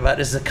talking about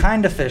is the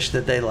kind of fish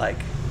that they like.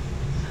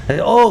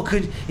 Oh,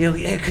 could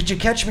you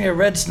catch me a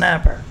red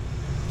snapper?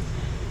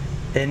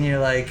 And you're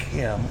like,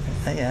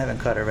 I haven't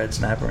caught a red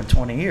snapper in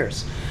 20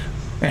 years.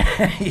 You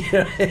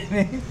know what I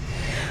mean?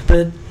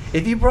 But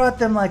if you brought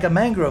them like a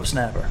mangrove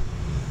snapper,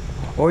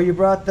 or you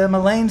brought them a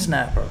lane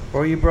snapper,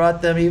 or you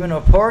brought them even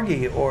a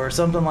porgy or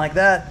something like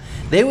that,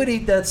 they would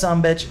eat that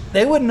sumbitch.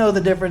 They wouldn't know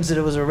the difference that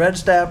it was a red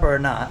snapper or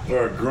not.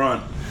 Or a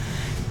grunt.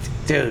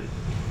 Dude,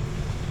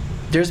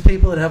 there's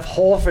people that have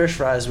whole fish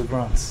fries with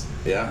grunts.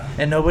 Yeah.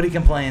 And nobody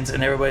complains,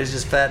 and everybody's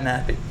just fat and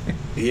happy.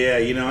 Yeah,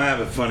 I have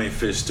a funny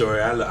fish story.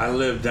 I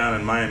lived down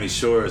in Miami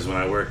Shores when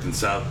I worked in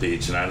South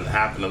Beach, and I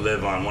happened to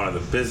live on one of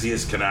the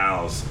busiest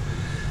canals.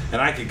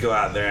 And I could go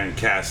out there and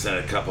cast in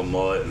a couple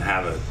mullet and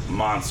have a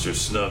monster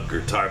snook or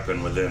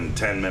tarpon within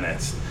 10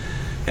 minutes.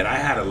 And I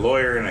had a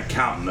lawyer and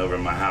accountant over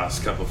at my house,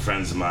 a couple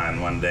friends of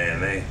mine one day,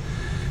 and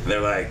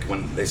they're like,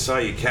 when they saw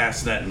you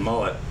cast net and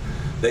mullet,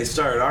 they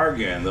started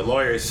arguing. The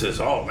lawyer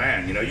says, oh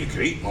man, you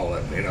could eat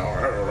mullet, And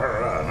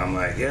I'm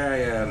like,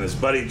 yeah. And his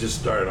buddy just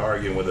started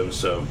arguing with him.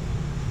 So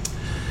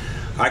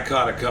I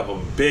caught a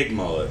couple big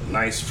mullet,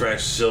 nice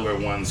fresh silver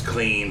ones,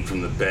 clean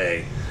from the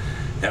bay.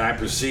 And I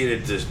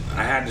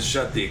had to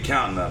shut the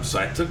accountant up. So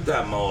I took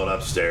that mullet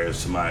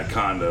upstairs to my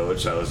condo,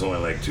 which I was only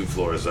like 2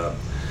 floors up.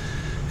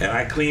 And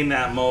I cleaned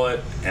that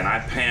mullet and I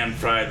pan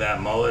fried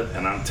that mullet.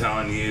 And I'm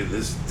telling you,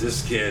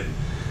 this kid,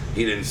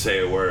 he didn't say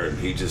a word.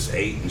 He just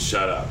ate and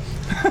shut up.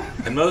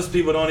 And most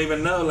people don't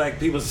even know. Like,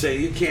 people say,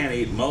 you can't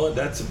eat mullet,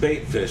 that's a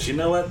bait fish. You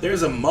know what?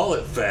 There's a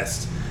mullet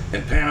fest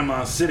in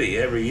Panama City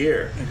every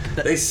year.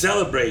 They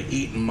celebrate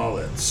eating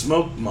mullet,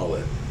 smoked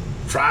mullet,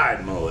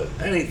 fried mullet,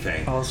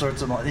 anything. All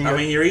sorts of mullet. I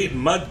mean, you're eating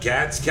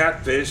mudcats,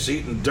 catfish,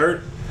 eating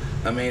dirt.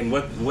 I mean,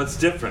 what's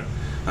different?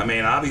 I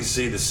mean,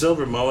 obviously the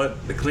silver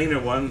mullet, the cleaner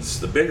ones,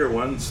 the bigger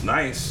ones,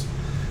 nice.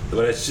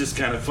 But it's just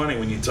kind of funny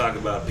when you talk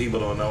about people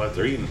don't know what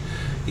they're eating.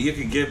 You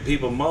can give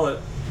people mullet,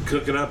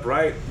 cook it up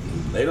right,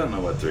 they don't know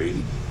what they're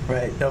eating.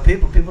 Right. No,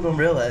 people don't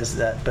realize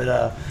that.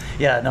 But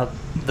yeah, no,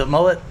 the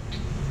mullet,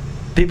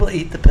 people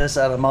eat the piss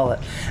out of mullet.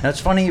 And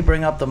it's funny you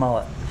bring up the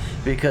mullet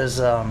because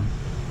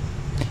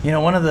you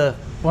know, one of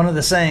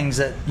the sayings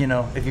that, you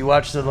know, if you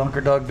watch the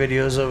Lunker Dog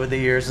videos over the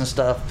years and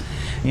stuff,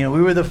 you know,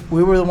 we were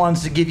the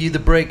ones to give you the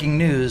breaking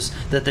news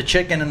that the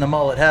chicken and the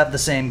mullet have the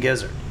same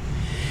gizzard.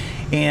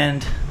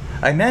 And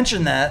I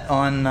mentioned that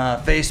on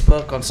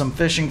Facebook, on some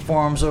fishing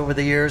forums over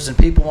the years, and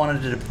people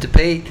wanted to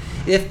debate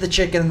if the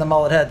chicken and the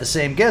mullet had the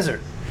same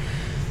gizzard.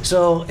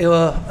 So,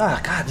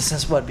 this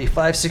is what, be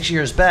 5-6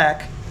 years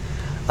back.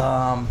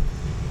 I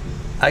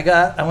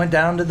went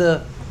down to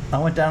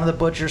the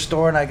butcher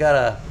store and I got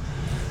a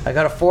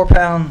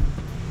 4-pound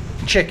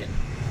chicken,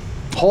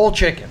 whole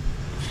chicken,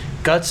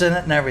 guts in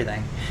it and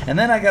everything. And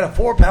then I got a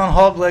 4-pound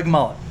hog leg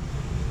mullet.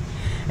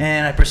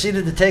 And I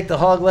proceeded to take the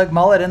hog leg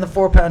mullet and the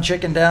 4-pound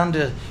chicken down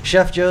to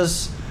Chef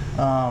Joe's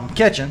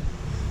kitchen,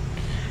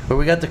 where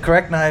we got the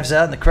correct knives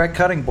out and the correct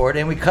cutting board,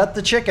 and we cut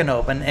the chicken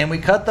open and we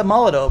cut the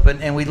mullet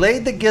open and we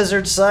laid the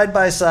gizzards side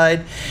by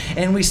side,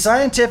 and we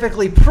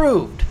scientifically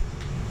proved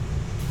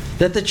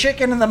that the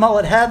chicken and the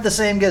mullet had the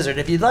same gizzard.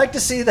 If you'd like to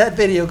see that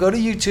video, go to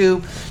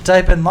YouTube,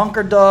 type in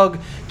Lunker Dog,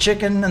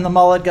 chicken and the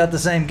mullet got the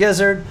same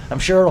gizzard. I'm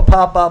sure it'll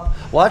pop up.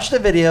 Watch the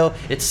video.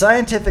 It's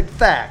scientific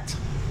fact.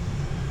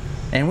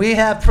 And we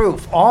have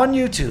proof on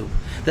YouTube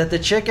that the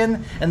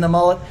chicken and the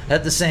mullet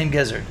had the same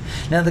gizzard.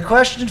 Now the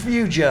question for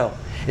you, Joe,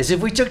 is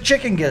if we took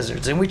chicken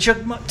gizzards and we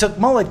took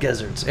mullet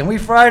gizzards and we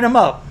fried them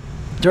up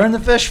during the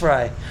fish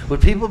fry,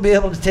 would people be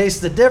able to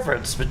taste the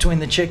difference between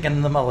the chicken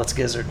and the mullet's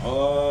gizzard?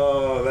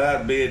 Oh,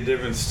 that'd be a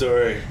different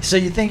story. So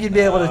you think you'd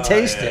be able to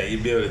taste it? Yeah, it?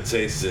 you'd be able to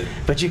taste it.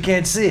 But you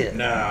can't see it.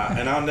 Nah,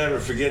 and I'll never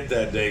forget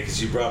that day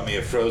because you brought me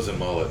a frozen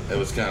mullet. It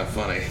was kind of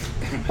funny.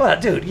 Well,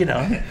 dude, you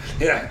know.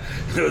 Yeah,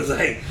 it was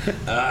like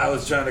I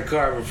was trying to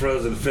carve a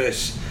frozen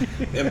fish,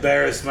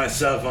 embarrassed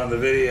myself on the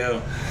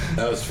video.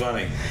 That was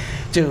funny.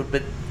 Dude,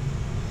 but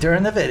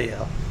during the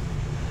video,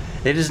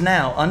 it is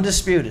now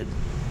undisputed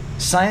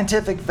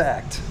scientific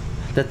fact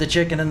that the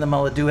chicken and the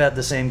mullet do have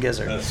the same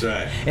gizzard. That's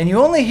right. And you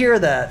only hear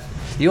that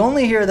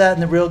in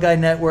the Real Guy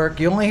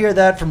Network. You only hear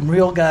that from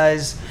real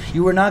guys.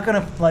 You are not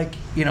going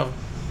to,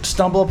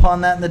 stumble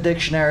upon that in the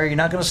dictionary. You're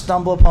not going to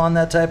stumble upon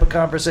that type of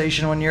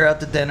conversation when you're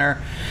out to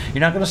dinner. You're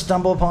not going to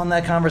stumble upon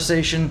that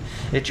conversation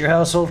at your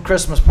household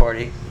Christmas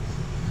party.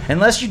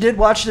 Unless you did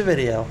watch the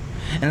video,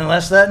 and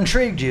unless that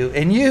intrigued you,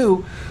 and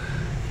you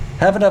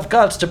have enough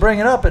guts to bring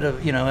it up at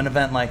an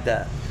event like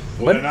that.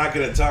 We're not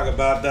going to talk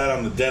about that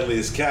on The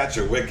Deadliest Catch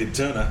or Wicked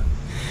Tuna.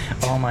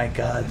 Oh my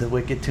God, the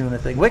Wicked Tuna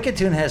thing. Wicked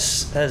Tuna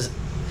has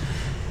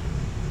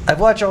I've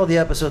watched all the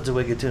episodes of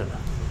Wicked Tuna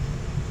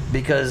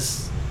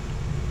because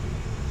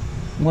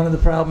one of the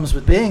problems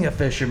with being a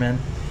fisherman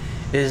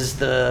is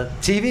the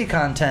TV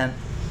content.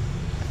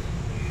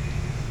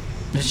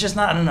 There's just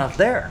not enough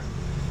there.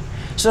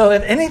 So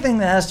if anything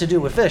that has to do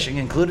with fishing,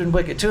 including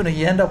Wicked Tuna,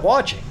 you end up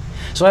watching.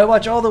 So I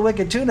watch all the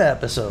Wicked Tuna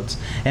episodes.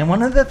 And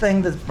one of the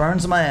things that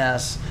burns my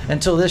ass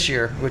until this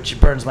year, which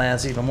burns my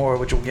ass even more,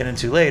 which we'll get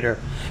into later,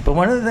 but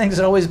one of the things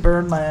that always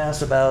burned my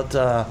ass about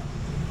the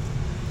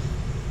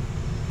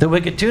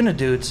Wicked Tuna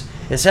dudes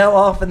is how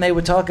often they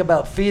would talk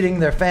about feeding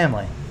their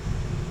family.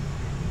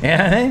 You know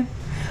what I mean?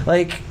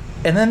 Like,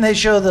 and then they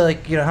show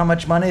how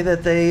much money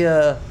that they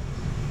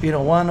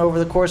won over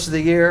the course of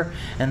the year,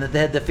 and that they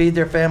had to feed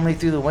their family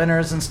through the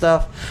winters and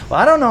stuff. Well,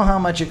 I don't know how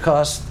much it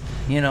costs,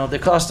 the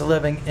cost of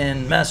living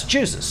in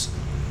Massachusetts,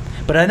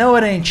 but I know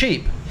it ain't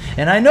cheap.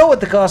 And I know what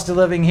the cost of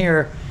living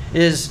here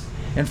is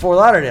in Fort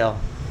Lauderdale,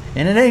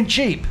 and it ain't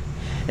cheap.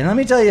 And let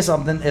me tell you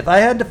something, if I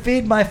had to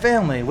feed my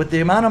family with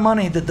the amount of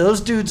money that those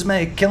dudes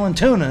make killing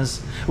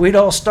tunas, we'd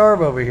all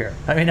starve over here.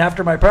 I mean,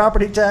 after my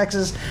property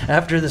taxes,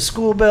 after the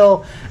school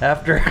bill,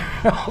 after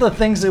all the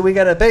things that we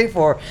got to pay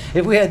for,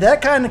 if we had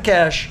that kind of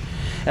cash,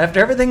 after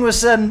everything was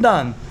said and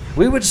done,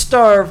 we would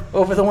starve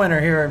over the winter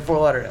here in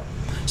Fort Lauderdale.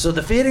 So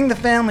the feeding the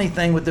family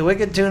thing with the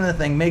Wicked Tuna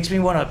thing makes me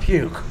want to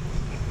puke.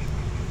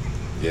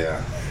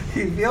 Yeah.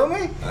 You feel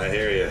me? I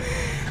hear you.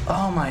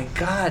 Oh my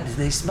God,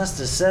 they must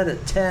have said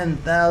it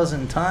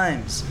 10,000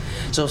 times.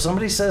 So if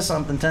somebody says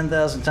something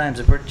 10,000 times,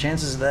 the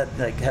chances of that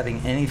having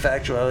any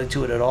factuality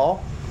to it at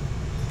all,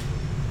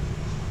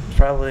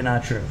 probably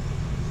not true.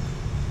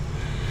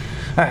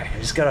 All right, I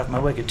just got off my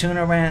Wicked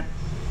Tuna rant.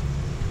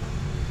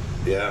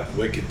 Yeah,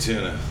 Wicked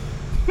Tuna.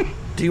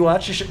 Do you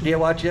watch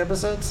the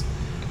episodes?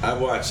 I've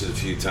watched it a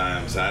few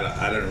times.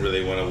 I don't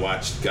really want to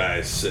watch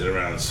guys sit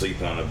around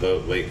sleeping on a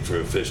boat waiting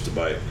for a fish to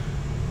bite.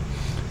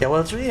 Yeah,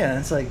 well,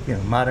 it's like,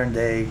 modern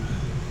day,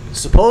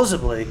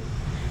 supposedly,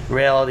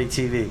 reality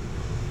TV.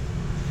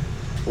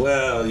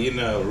 Well,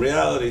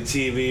 reality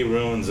TV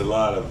ruins a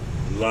lot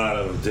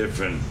of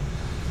different,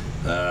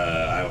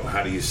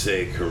 how do you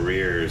say,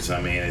 careers.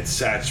 I mean, it's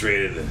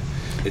saturated.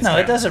 It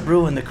doesn't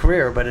ruin the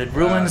career, but it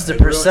ruins the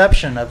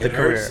perception of the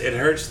career. It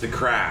hurts the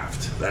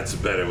craft. That's a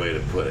better way to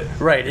put it.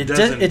 Right. It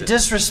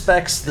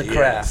disrespects the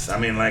craft. Yes. I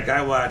mean, like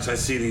I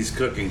see these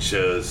cooking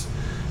shows,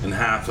 and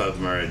half of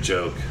them are a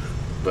joke,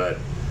 but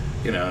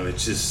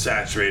it's just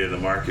saturated the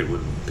market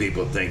when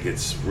people think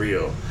it's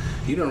real.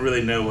 You don't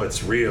really know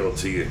what's real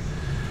till you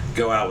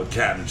go out with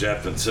Captain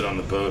Jeff and sit on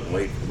the boat and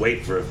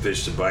wait for a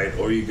fish to bite,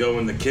 or you go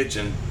in the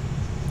kitchen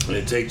and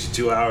it takes you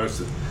 2 hours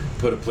to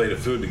put a plate of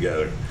food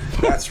together.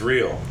 That's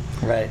real.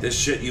 Right. This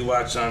shit you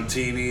watch on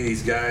TV,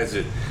 these guys,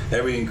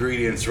 every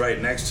ingredient's right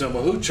next to them.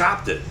 Well, who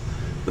chopped it?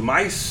 The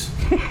mice?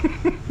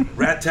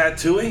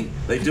 Rat-tattooing?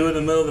 They do it in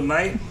the middle of the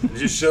night. It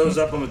just shows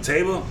up on the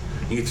table.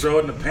 And you throw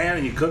it in the pan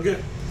and you cook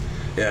it.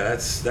 Yeah,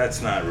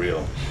 that's not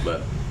real.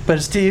 But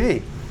it's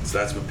TV. So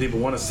that's what people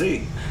want to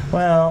see.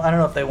 Well, I don't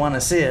know if they want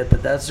to see it,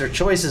 but that's their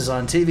choices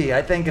on TV.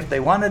 I think if they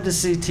wanted to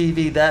see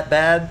TV that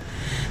bad,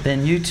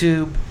 then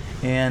YouTube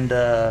and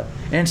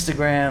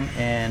Instagram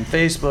and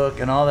Facebook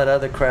and all that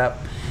other crap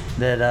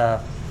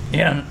that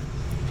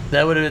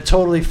would have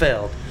totally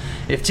failed.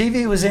 If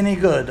TV was any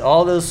good,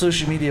 all those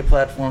social media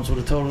platforms would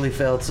have totally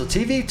failed. So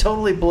TV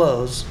totally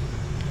blows.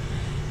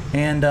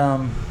 And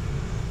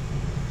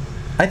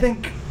I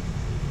think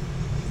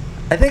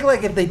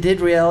like if they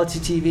did reality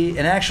TV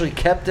and actually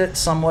kept it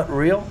somewhat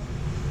real,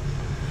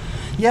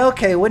 yeah,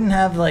 okay, it wouldn't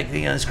have like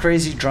this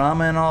crazy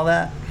drama and all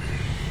that.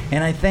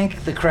 And I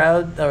think the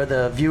crowd or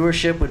the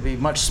viewership would be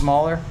much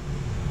smaller.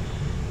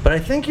 But I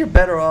think you're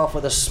better off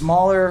with a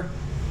smaller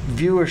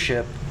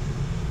viewership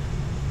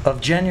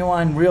of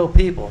genuine, real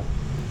people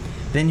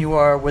than you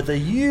are with a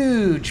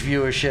huge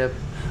viewership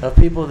of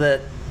people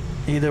that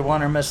either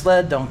one are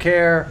misled, don't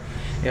care,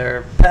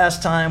 or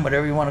pastime,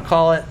 whatever you want to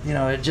call it.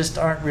 It just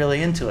aren't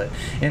really into it.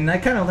 And I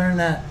kind of learned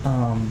that.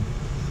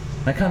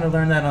 I kind of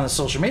learned that on the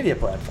social media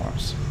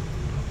platforms.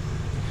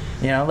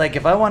 Like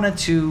if I wanted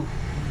to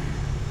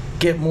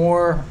get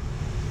more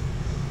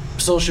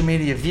social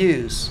media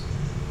views,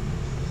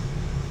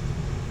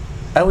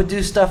 I would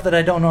do stuff that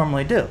I don't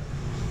normally do. You know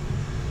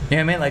what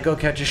I mean? Like go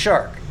catch a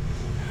shark,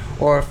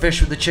 or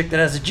fish with a chick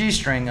that has a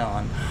G-string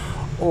on,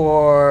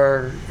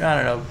 or I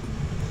don't know,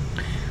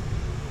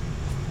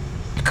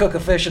 cook a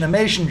fish in a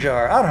mason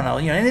jar. I don't know,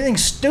 anything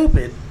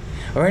stupid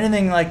or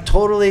anything like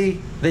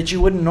totally that you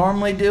wouldn't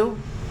normally do.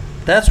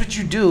 That's what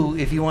you do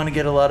if you want to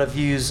get a lot of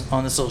views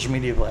on the social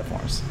media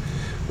platforms.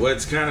 Well,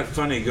 it's kind of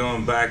funny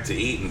going back to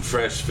eating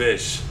fresh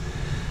fish.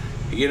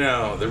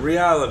 The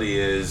reality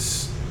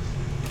is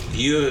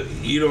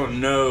you don't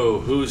know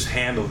who's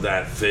handled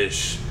that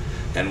fish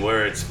and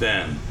where it's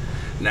been.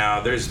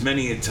 Now, there's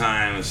many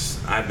times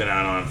I've been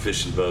out on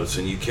fishing boats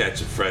and you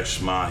catch a fresh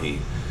mahi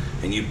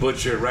and you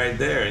butcher it right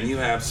there and you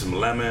have some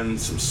lemon,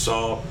 some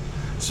salt,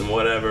 some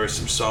whatever,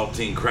 some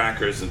saltine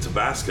crackers and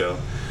Tabasco.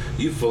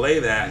 You fillet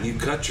that and you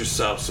cut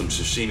yourself some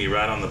sashimi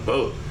right on the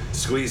boat.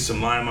 Squeeze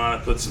some lime on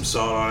it, put some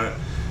salt on it.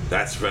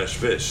 That's fresh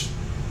fish.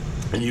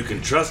 And you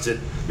can trust it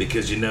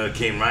because it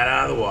came right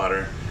out of the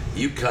water.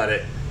 You cut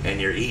it and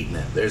you're eating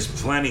it. There's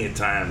plenty of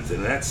times,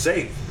 and that's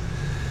safe.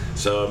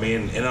 So, I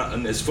mean,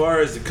 and as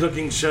far as the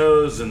cooking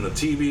shows and the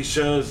TV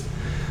shows,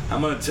 I'm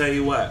going to tell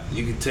you what.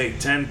 You can take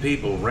 10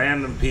 people,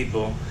 random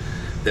people,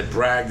 that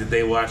brag that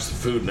they watch the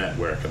Food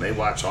Network and they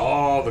watch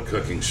all the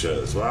cooking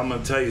shows. Well, I'm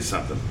going to tell you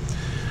something.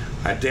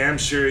 I'm damn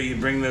sure you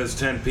bring those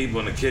 10 people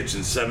in the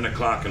kitchen 7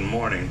 o'clock in the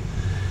morning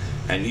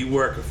and you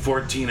work a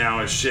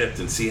 14-hour shift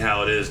and see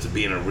how it is to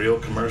be in a real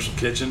commercial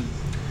kitchen,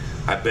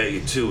 I bet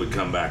you 2 would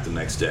come back the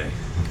next day.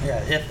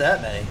 Yeah, if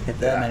that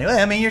many.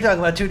 I mean, you're talking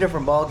about 2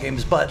 different ball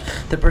games, but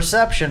the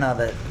perception of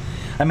it,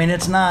 I mean,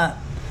 it's not,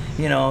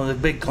 the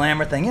big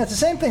glamour thing. Yeah, it's the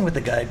same thing with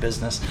the guide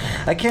business.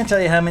 I can't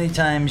tell you how many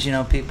times,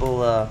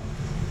 people,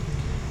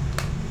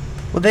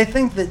 they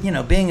think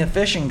that, being a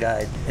fishing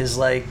guide is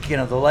like,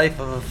 the life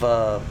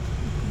of,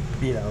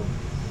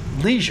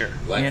 leisure.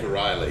 Like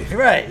Riley.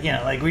 Right.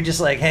 Like we just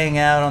like hang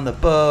out on the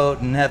boat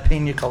and have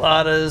pina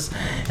coladas,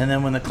 and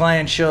then when the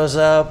client shows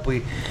up,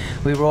 we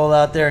roll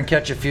out there and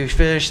catch a few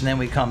fish, and then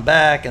we come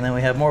back, and then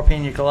we have more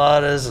pina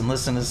coladas and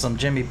listen to some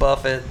Jimmy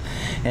Buffett,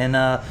 and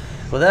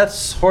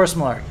that's horse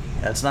malarkey.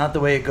 That's not the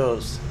way it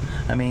goes.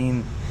 I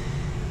mean,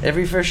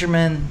 every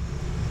fisherman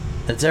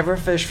that's ever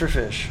fished for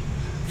fish,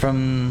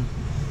 from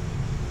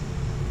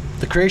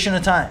the creation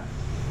of time,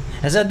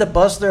 has had to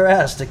bust their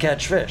ass to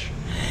catch fish.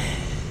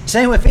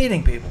 Same with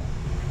feeding people.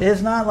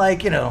 It's not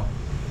like, an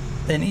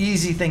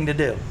easy thing to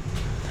do.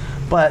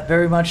 But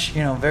very much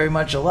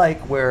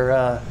alike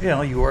where,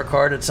 you work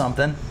hard at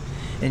something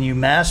and you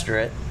master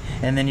it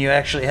and then you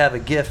actually have a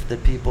gift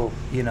that people,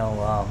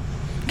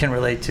 can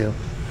relate to.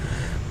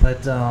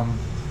 But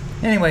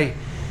anyway,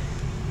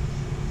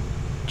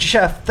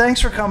 Chef,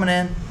 thanks for coming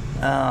in.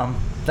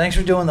 Thanks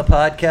for doing the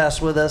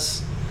podcast with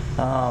us.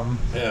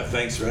 Yeah,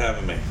 thanks for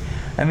having me.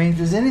 I mean, if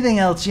there's anything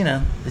else,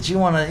 that you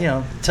want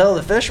to, tell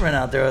the fishermen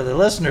out there, or the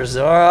listeners,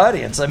 or our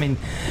audience, I mean,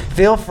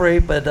 feel free,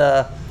 but,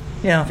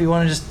 if you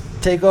want to just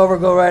take over,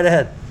 go right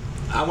ahead.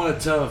 I want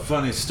to tell a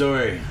funny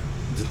story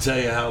to tell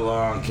you how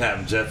long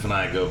Captain Jeff and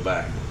I go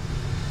back.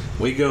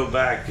 We go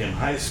back in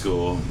high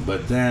school,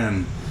 but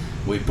then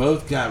we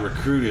both got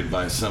recruited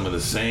by some of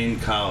the same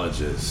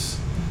colleges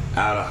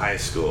out of high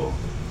school.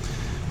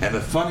 And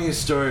the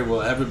funniest story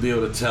we'll ever be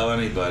able to tell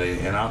anybody,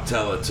 and I'll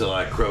tell it till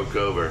I croak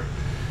over,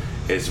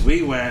 is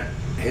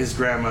his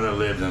grandmother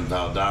lived in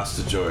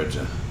Valdosta,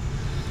 Georgia.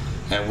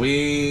 And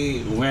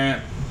we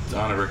went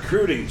on a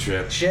recruiting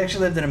trip. She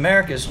actually lived in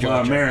Americus, Georgia.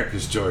 Well,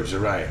 Americus, Georgia,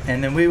 right.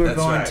 And then we were That's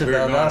going right. to We were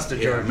Valdosta,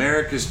 going, Georgia. Yeah,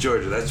 Americus,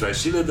 Georgia, that's right.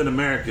 She lived in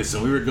Americus,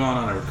 and we were going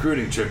on a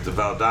recruiting trip to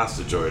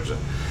Valdosta, Georgia.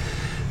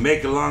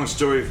 Make a long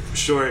story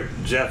short,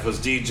 Jeff was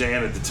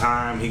DJing at the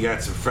time. He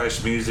got some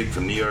fresh music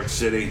from New York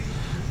City,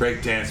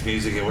 breakdance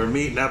music, and we're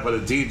meeting up with a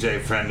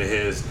DJ friend of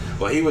his.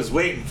 Well, he was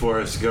waiting for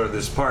us to go to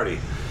this party.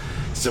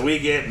 So we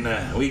get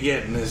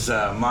in his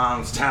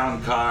mom's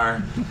town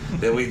car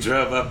that we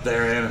drove up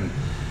there in, and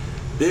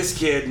this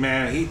kid,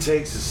 man, he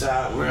takes us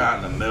out. We're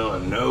out in the middle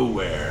of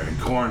nowhere in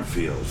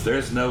cornfields.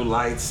 There's no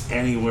lights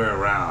anywhere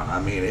around.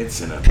 I mean, it's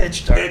in a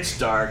Pitch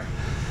dark,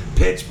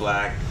 pitch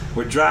black.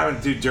 We're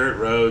driving through dirt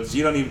roads.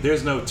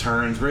 There's no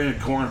turns. We're in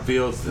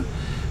cornfields.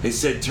 They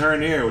said,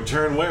 turn here. Well,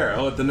 turn where?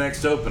 Oh, at the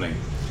next opening.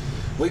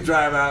 We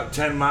drive out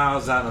 10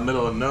 miles out in the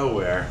middle of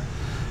nowhere,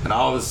 and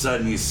all of a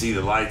sudden you see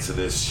the lights of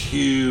this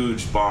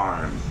huge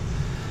barn.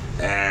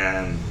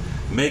 And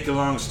make a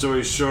long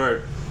story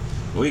short,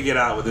 we get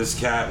out with this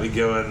cat. We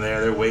go in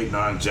there. They're waiting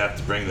on Jeff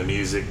to bring the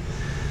music.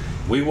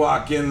 We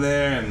walk in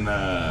there,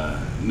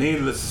 and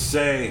needless to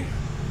say,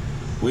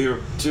 we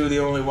were two of the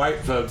only white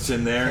folks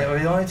in there. Yeah, we're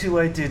the only two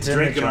white dudes in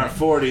there. Drinking our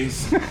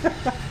 40s.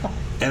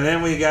 And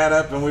then we got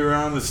up and we were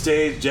on the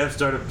stage. Jeff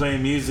started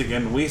playing music,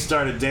 and we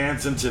started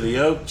dancing to the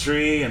oak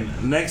tree.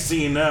 And next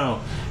thing you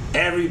know,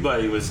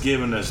 everybody was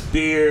giving us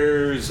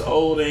beers,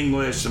 Old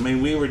English. I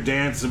mean, we were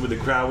dancing with the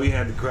crowd. We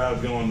had the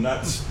crowd going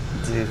nuts.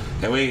 Dude.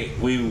 And we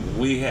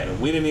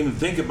didn't even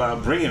think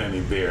about bringing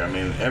any beer. I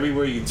mean,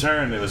 everywhere you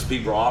turned, there was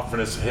people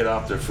offering us a hit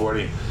off their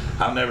 40.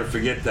 I'll never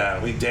forget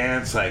that. We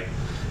danced like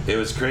it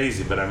was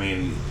crazy. But I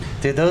mean,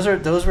 dude, those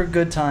were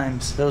good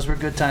times. Those were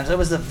good times. That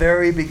was the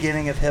very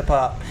beginning of hip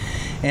hop,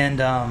 and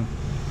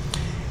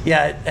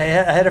yeah, I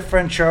had a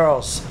friend,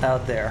 Charles,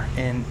 out there,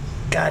 and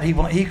God,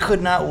 he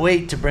could not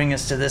wait to bring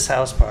us to this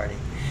house party.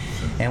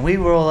 And we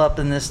roll up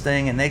in this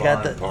thing, and they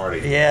got the party.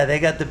 Yeah, they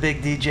got the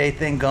big DJ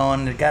thing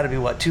going. There got to be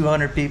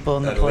 200 people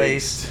in the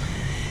place,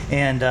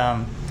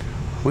 and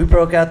we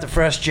broke out the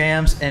fresh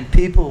jams, and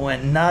people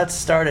went nuts,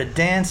 started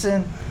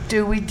dancing.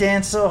 Dude, we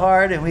danced so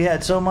hard, and we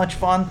had so much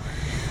fun.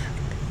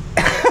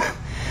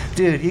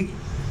 Dude,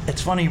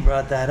 it's funny you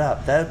brought that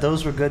up.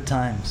 Those were good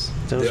times.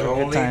 Those were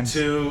good times.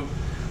 The only two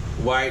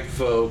white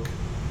folk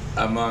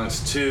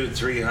amongst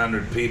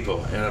 200-300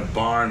 people in a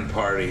barn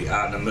party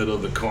out in the middle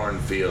of the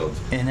cornfield.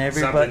 And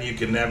everybody, something you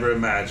can never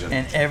imagine.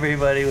 And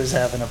everybody was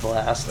having a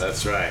blast.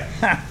 That's right.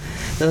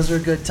 Those were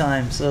good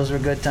times. Those were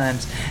good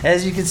times.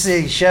 As you can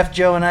see, Chef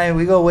Joe and I,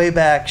 we go way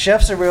back.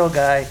 Chef's a real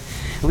guy.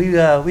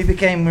 We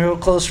became real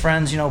close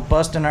friends,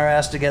 busting our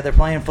ass together,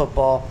 playing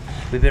football.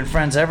 We've been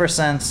friends ever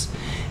since.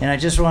 And I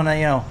just want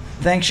to,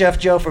 thank Chef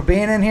Joe for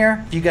being in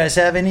here. If you guys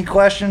have any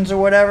questions or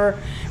whatever,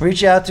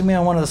 reach out to me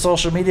on one of the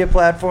social media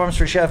platforms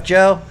for Chef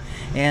Joe.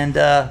 And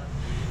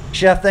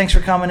Chef, thanks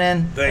for coming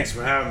in. Thanks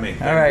for having me.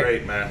 All right.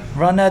 Great, man.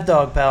 Run that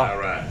dog, pal. All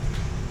right.